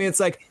part of me that's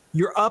like,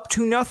 you're up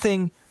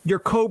 2-0. You're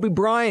Kobe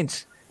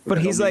Bryant. But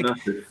he's like,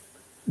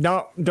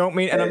 no, don't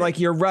mean. And I'm like,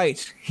 you're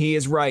right. He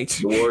is right.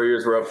 The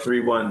Warriors were up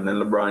 3-1, then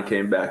LeBron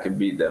came back and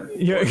beat them.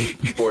 Yeah.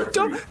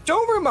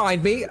 Don't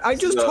remind me. I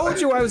just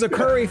told you I was a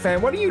Curry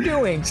fan. What are you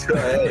doing?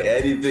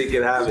 Anything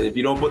can happen. If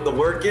you don't put the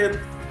work in,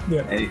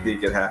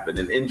 anything can happen.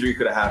 An injury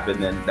could have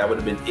happened, and that would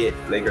have been it.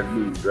 Lakers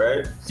lose,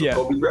 right? So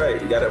Kobe's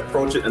right. You got to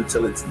approach it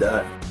until it's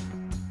done.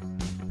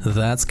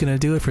 That's going to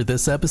do it for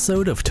this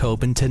episode of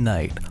Tobin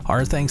Tonight.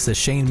 Our thanks to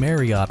Shane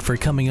Marriott for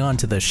coming on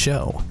to the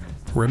show.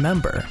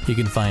 Remember, you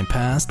can find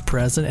past,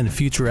 present, and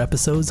future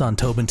episodes on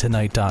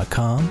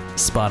TobinTonight.com,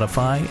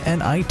 Spotify,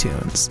 and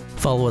iTunes.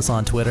 Follow us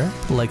on Twitter,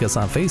 like us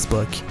on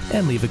Facebook,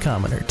 and leave a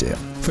comment or two.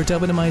 For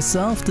Tobin and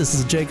myself, this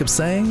is Jacob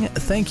saying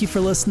thank you for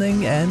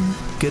listening and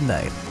good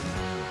night.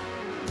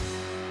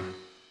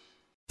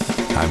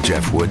 I'm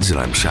Jeff Woods, and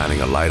I'm shining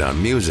a light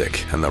on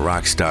music and the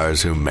rock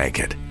stars who make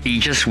it. He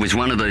just was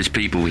one of those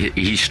people,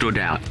 he stood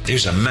out. He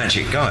was a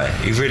magic guy.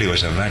 He really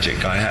was a magic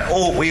guy.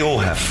 We all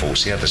have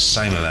faults. He had the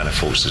same amount of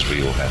faults as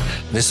we all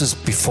have. This was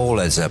before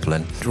Led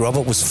Zeppelin.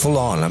 Robert was full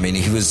on. I mean,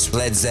 he was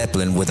Led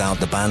Zeppelin without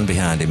the band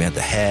behind him. He had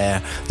the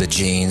hair, the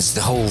jeans,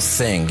 the whole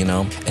thing, you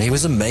know. And he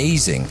was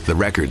amazing. The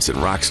Records and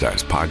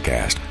Rockstars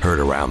podcast, heard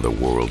around the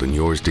world and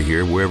yours to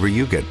hear wherever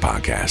you get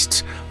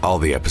podcasts. All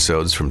the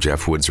episodes from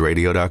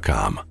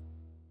JeffWoodsRadio.com.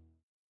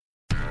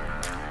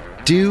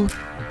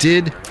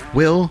 Did,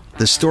 Will,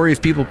 the Story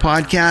of People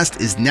podcast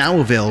is now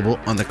available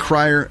on the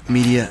Crier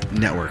Media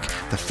Network.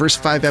 The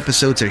first 5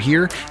 episodes are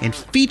here and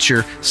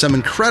feature some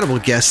incredible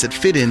guests that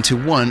fit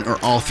into one or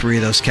all 3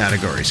 of those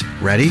categories.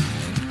 Ready?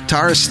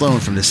 Tara Sloan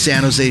from the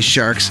San Jose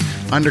Sharks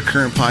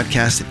Undercurrent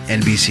podcast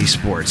at NBC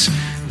Sports.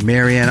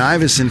 Marianne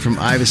Iveson from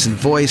Iveson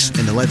Voice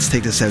and the Let's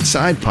Take This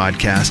Outside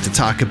podcast to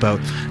talk about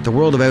the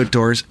world of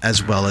outdoors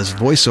as well as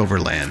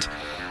voiceover land.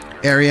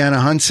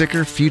 Ariana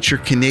Hunsicker, future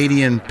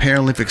Canadian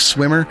Paralympic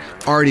swimmer,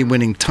 already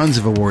winning tons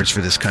of awards for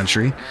this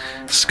country.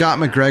 Scott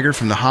McGregor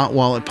from the Hot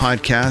Wallet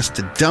podcast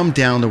to dumb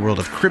down the world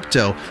of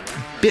crypto,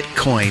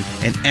 Bitcoin,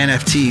 and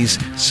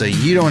NFTs so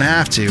you don't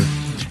have to.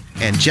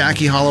 And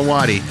Jackie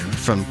Holowati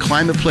from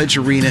Climate Pledge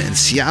Arena in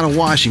Seattle,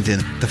 Washington,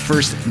 the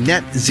first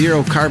net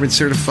zero carbon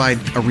certified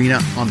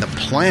arena on the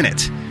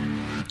planet.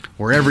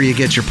 Wherever you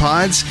get your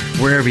pods,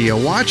 wherever you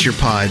watch your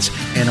pods,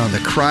 and on the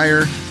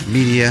Crier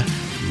Media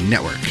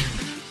Network.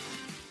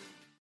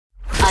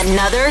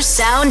 Another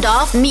Sound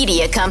Off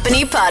Media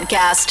Company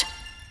podcast.